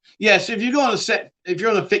saying? Yeah, so if you're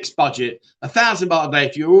on a fixed budget, 1,000 baht a day,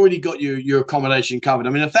 if you've already got your accommodation covered, I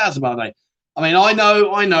mean, 1,000 baht a day. I mean, I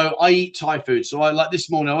know, I eat Thai food. So like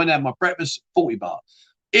this morning, I went and had my breakfast, 40 baht.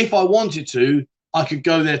 If I wanted to, I could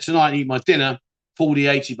go there tonight and eat my dinner, 40,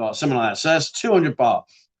 80 baht, something like that. So that's 200 baht.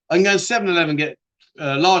 I can go to 7-Eleven, get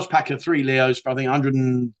a large pack of 3 Leos for, I think,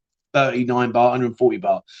 139 baht, 140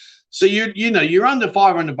 baht. So you're under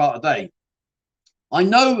 500 baht a day. I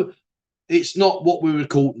know it's not what we would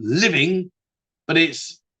call living, but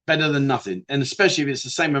it's better than nothing. And especially if it's the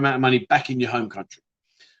same amount of money back in your home country.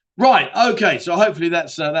 Right. Okay. So hopefully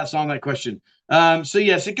that's on that question.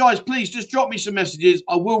 So guys, please just drop me some messages.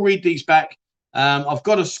 I will read these back. I've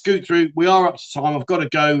got to scoot through. We are up to time. I've got to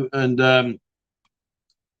go. And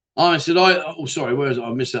I said, sorry, where is it?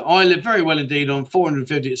 I missed that. I live very well indeed on $450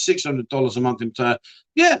 to $600 a month in Pattaya.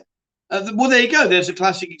 Yeah. Well, there you go. There's a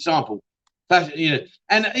classic example. And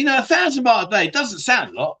 1,000 baht a day doesn't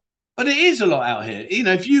sound a lot, but it is a lot out here.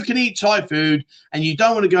 If you can eat Thai food and you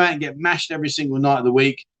don't want to go out and get mashed every single night of the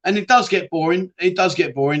week, and it does get boring. It does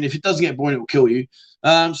get boring. If it doesn't get boring, it will kill you.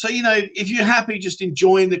 So if you're happy just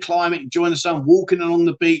enjoying the climate, enjoying the sun, walking along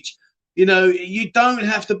the beach, you don't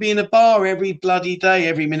have to be in a bar every bloody day,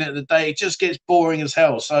 every minute of the day. It just gets boring as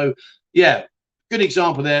hell. So yeah, good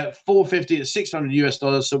example there. 450 to 600 US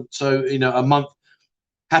dollars. So a month.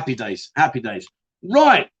 Happy days.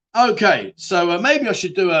 Right. Okay. So maybe I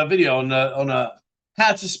should do a video on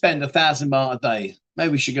how to spend 1,000 baht a day.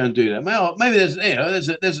 Maybe we should go and do that. Maybe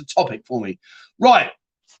there's a topic for me. Right.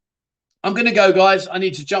 I'm going to go, guys. I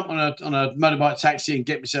need to jump on a motorbike taxi and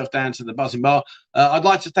get myself down to the buzzing bar. I'd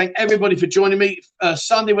like to thank everybody for joining me.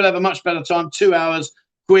 Sunday we'll have a much better time. 2 hours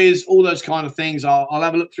quiz, all those kind of things. I'll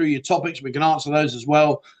have a look through your topics. We can answer those as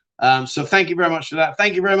well. So thank you very much for that.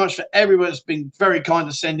 Thank you very much for everyone that's been very kind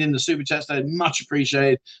to send in the super chats. They're much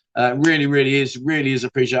appreciated. Really is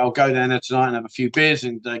appreciated. I'll go down there tonight and have a few beers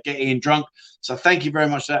and get Ian drunk. So thank you very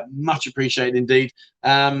much for that. Much appreciated indeed.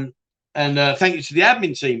 And thank you to the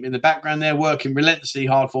admin team in the background there, working relentlessly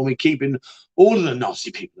hard for me, keeping all of the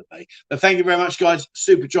nasty people at bay. But thank you very much, guys.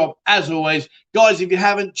 Super job, as always. Guys, if you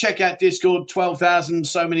haven't, check out Discord. 12,000,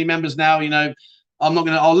 so many members now. You know,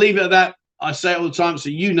 I'll leave it at that. I say it all the time, so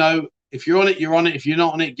you know, if you're on it, you're on it. If you're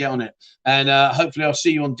not on it, get on it. And hopefully I'll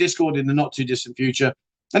see you on Discord in the not too distant future.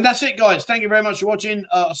 And that's it, guys. Thank you very much for watching.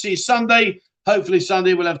 I'll see you Sunday. Hopefully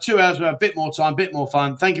Sunday we'll have 2 hours. We'll have a bit more time, a bit more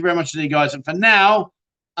fun. Thank you very much indeed, guys. And for now,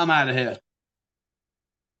 I'm out of here.